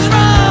nothing is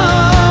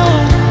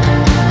wrong.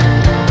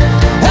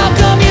 How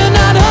come you're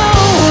not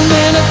home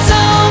and it's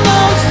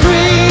almost 3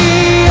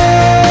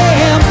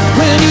 a.m.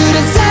 when you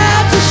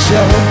decide to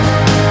show?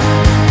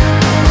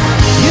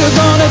 You're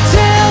gonna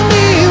tell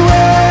me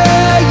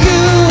where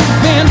you've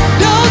been.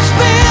 Don't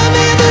spare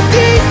me the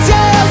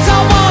details, I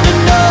wanna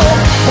know.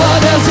 What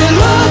does it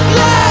look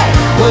like?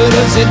 What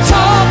does it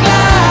talk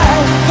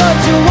like? Thought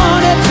you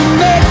wanted to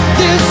make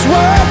this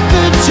work,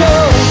 but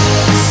you're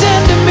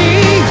sending me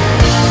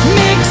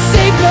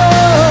mixtape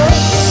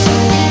notes.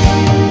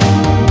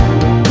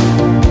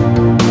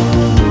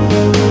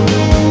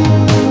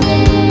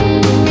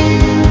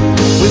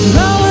 With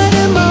love and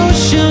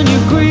emotion you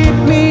greet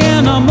me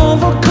and I'm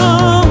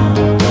overcome,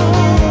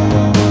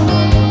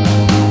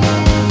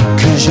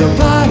 'cause your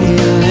body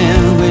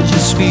language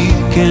is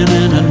speaking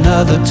in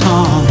another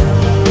tongue.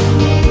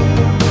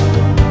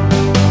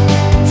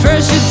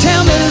 First you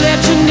tell me that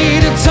you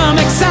needed some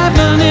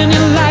excitement in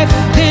your life,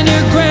 then you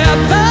grab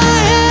the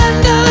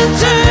handle and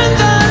turn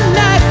the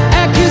knife.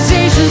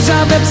 Accusations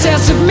of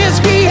obsessive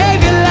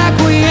misbehavior like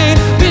we ain't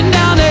been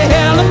down to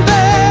hell and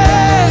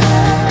back.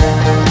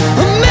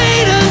 A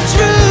maiden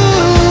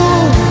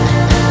true,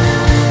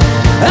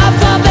 I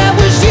thought that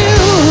was you,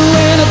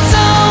 and it's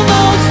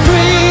almost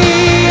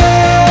 3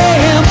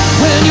 a.m.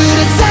 when you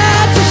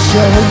decide to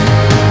show.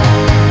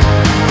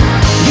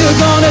 You're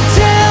gonna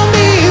tell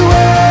me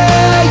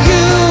where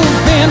you've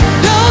been.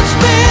 Don't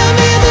spare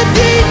me the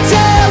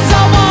details,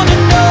 I wanna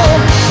know.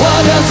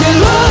 What does it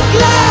look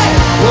like?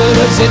 What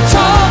does it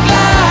talk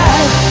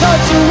like?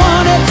 Thought you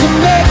wanted to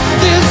make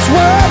this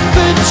work,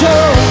 but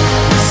you're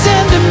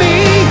sending me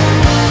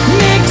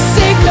mixed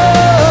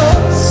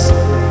signals.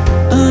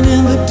 And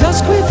in the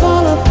dusk we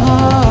fall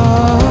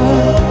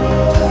apart.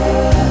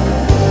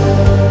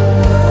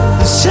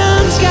 The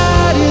sun's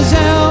got his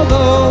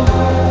elbow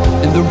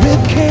in the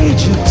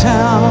ribcage of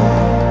town.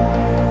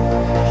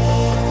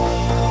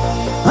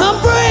 I'm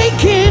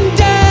breaking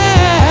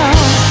down,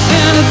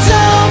 and it's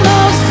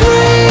almost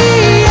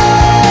 3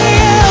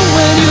 a.m.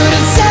 when you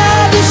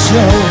decide to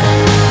show.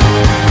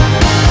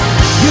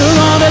 You're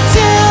gonna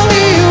tell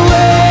me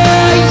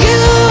where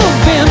you've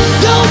been.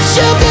 Don't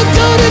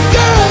sugarcoat it,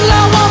 girl,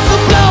 I want the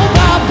blow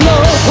by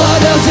blow. What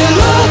does it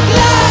look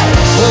like?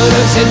 What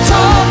does it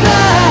talk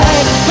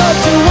like? Thought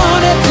you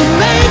wanted to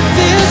make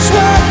this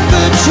work,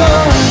 but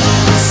you're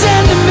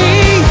sending me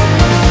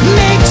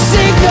mixed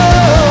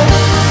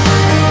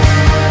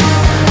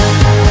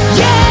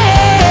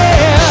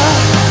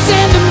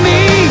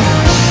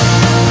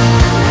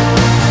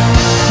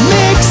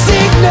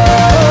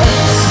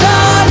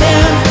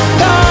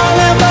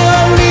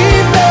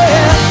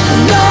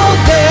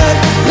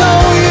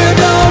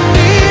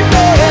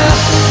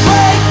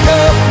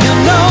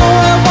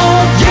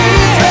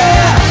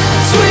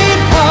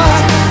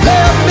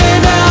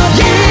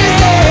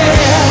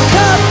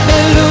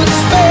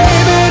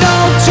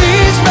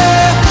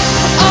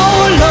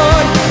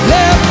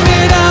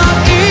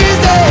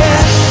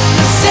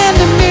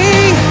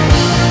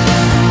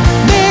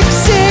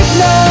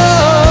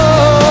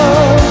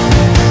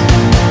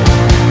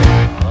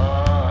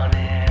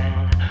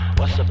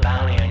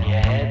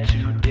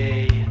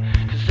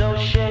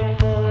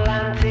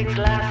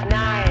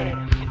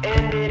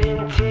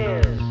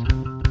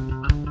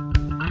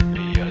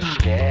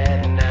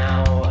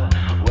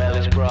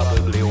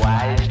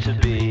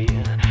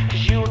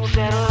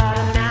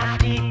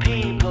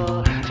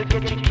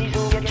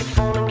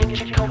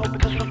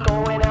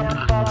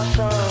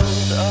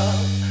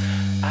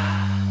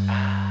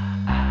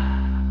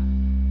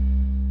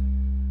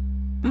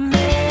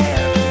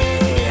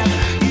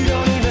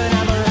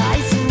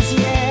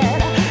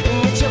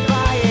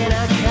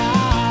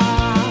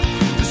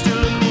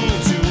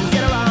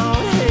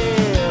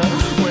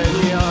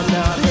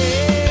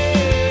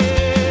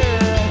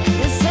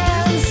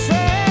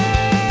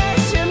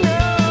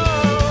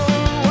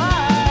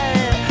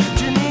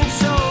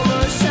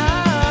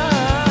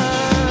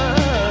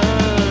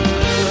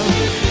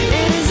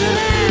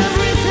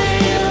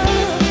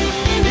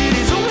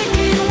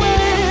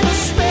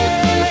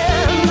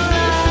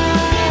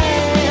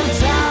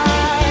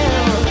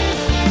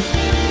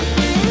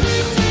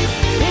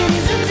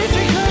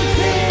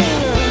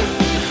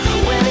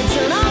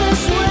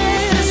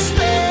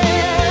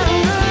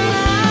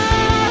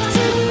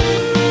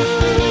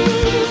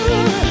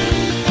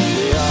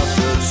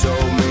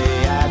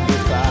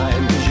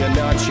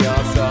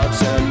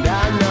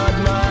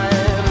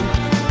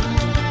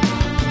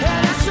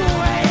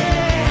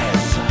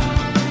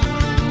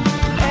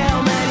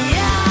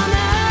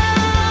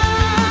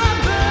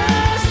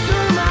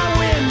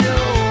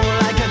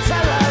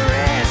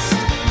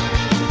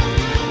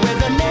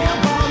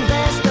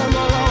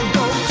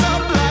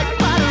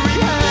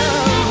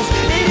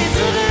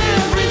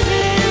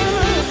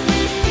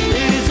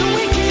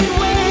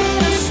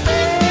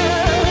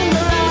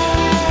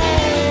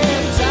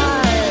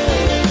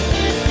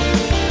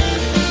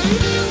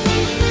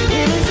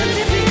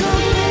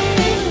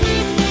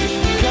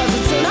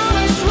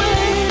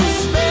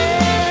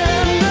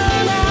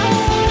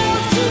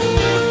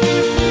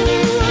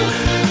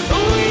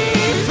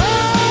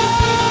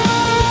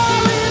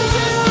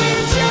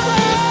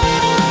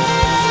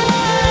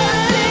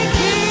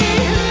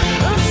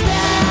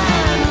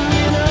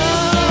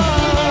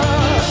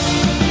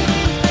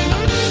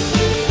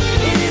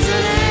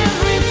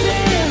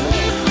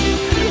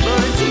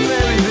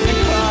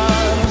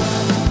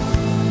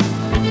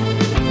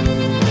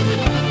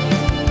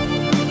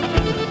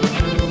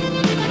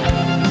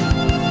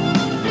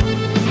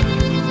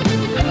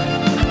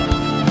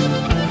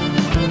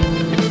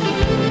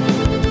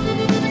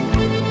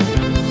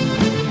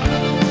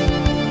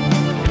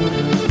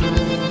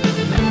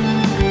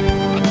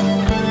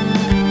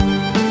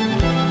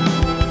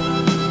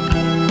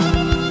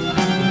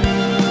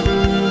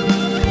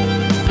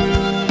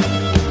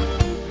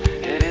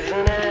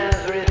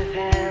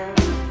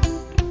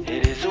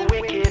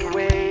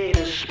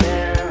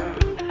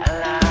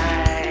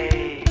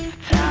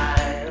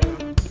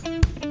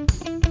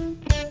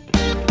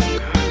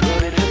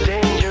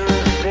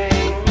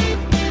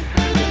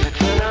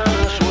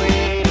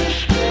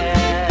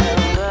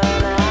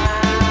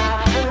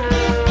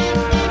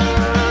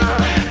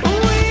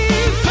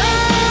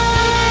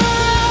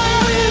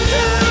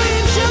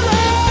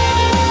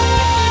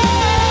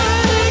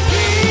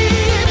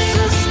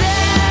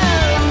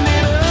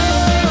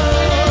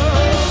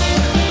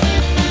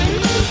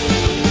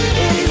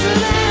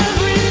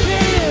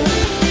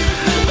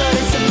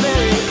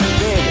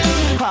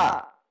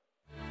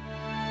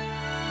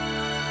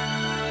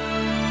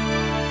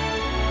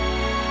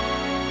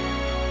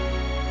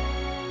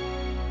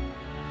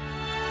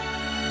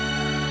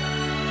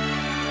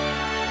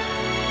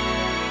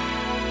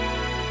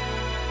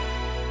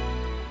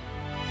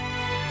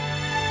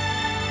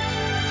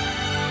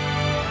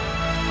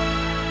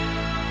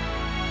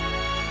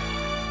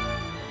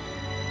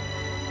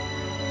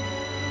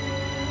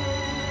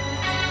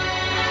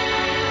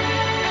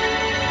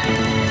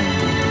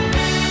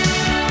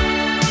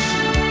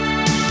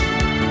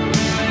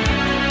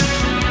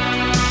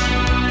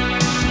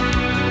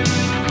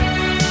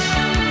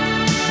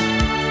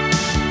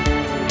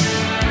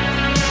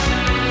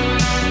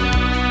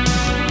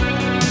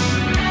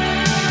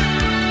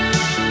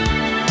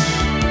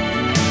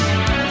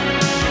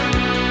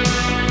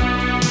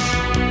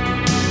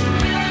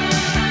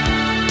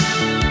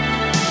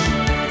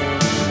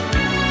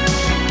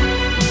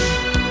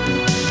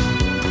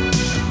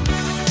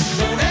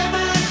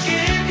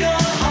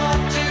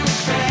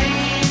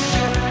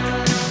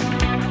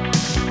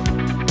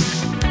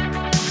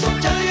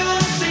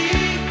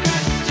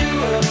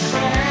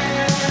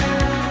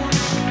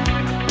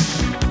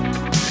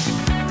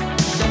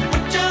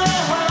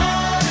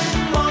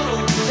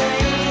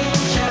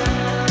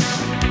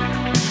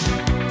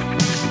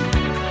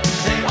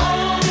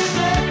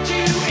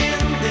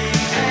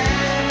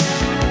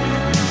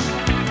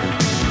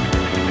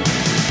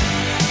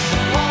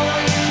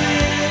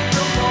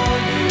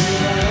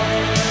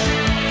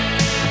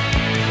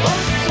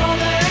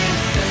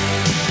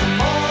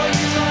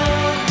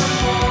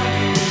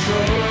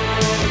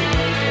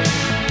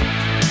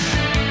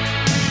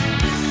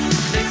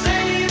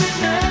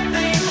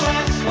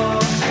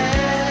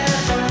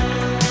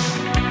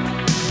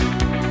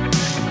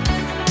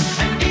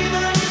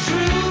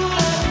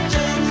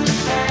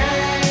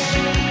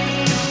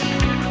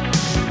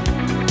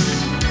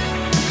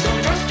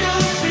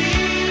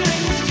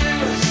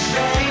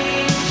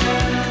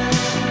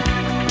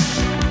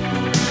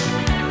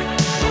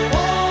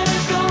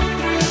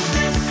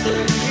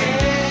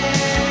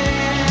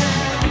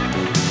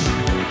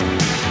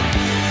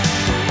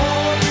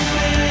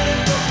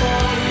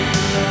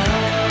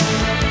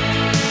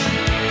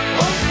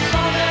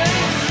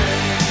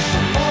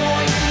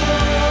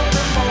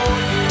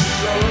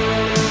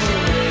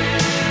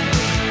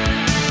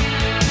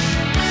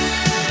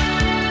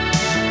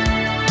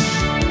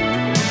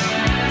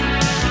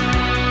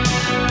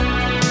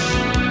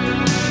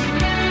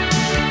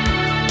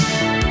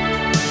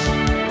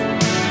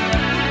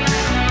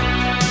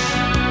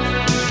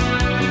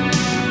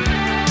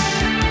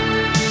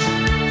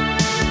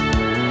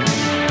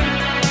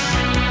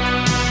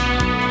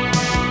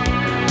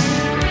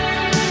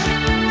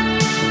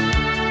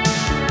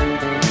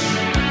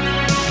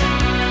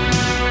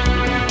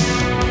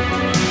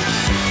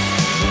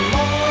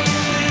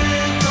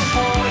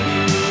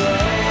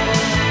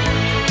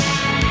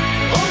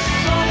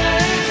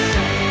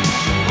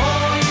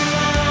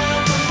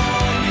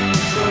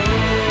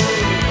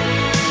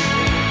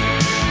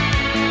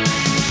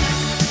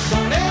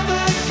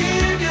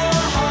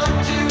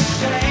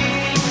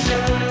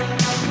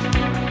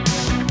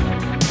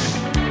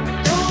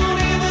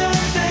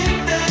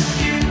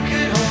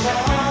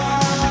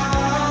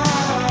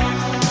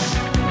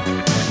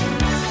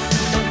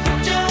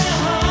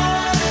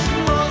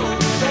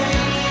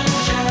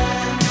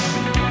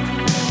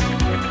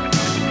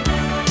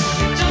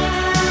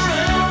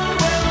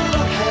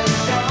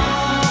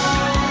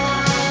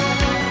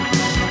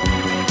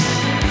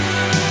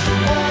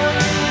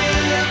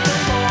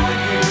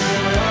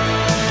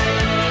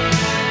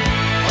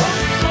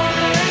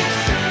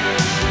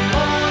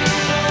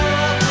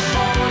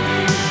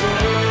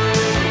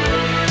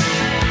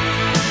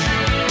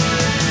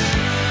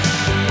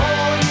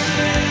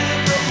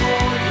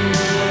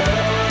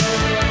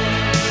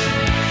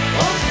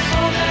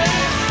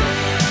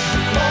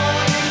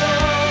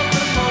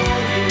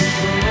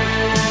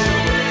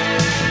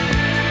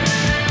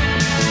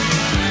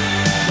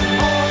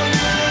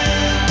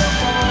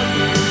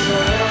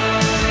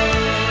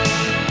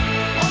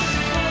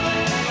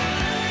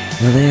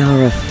Well, they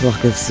are a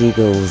flock of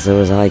seagulls, or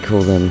as I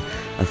call them,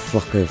 a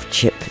flock of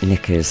chip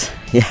knickers.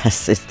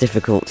 Yes, it's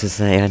difficult to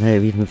say, I know,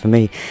 even for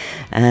me.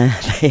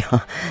 They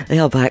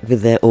are back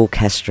with their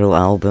orchestral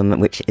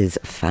album, which is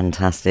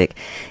fantastic.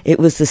 It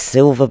was the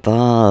Silver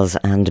Bars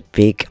and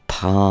Big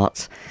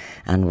Part,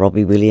 and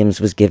Robbie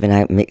Williams was giving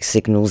out mixed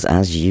signals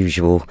as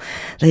usual.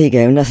 There you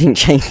go, nothing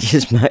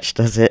changes much,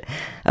 does it?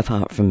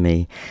 Apart from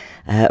me.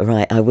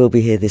 Right, I will be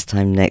here this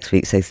time next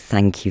week, so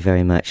thank you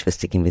very much for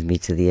sticking with me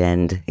to the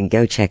end. And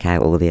go check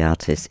out all the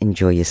artists,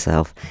 enjoy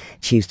yourself,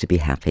 choose to be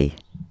happy,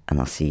 and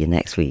I'll see you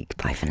next week.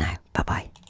 Bye for now. Bye-bye.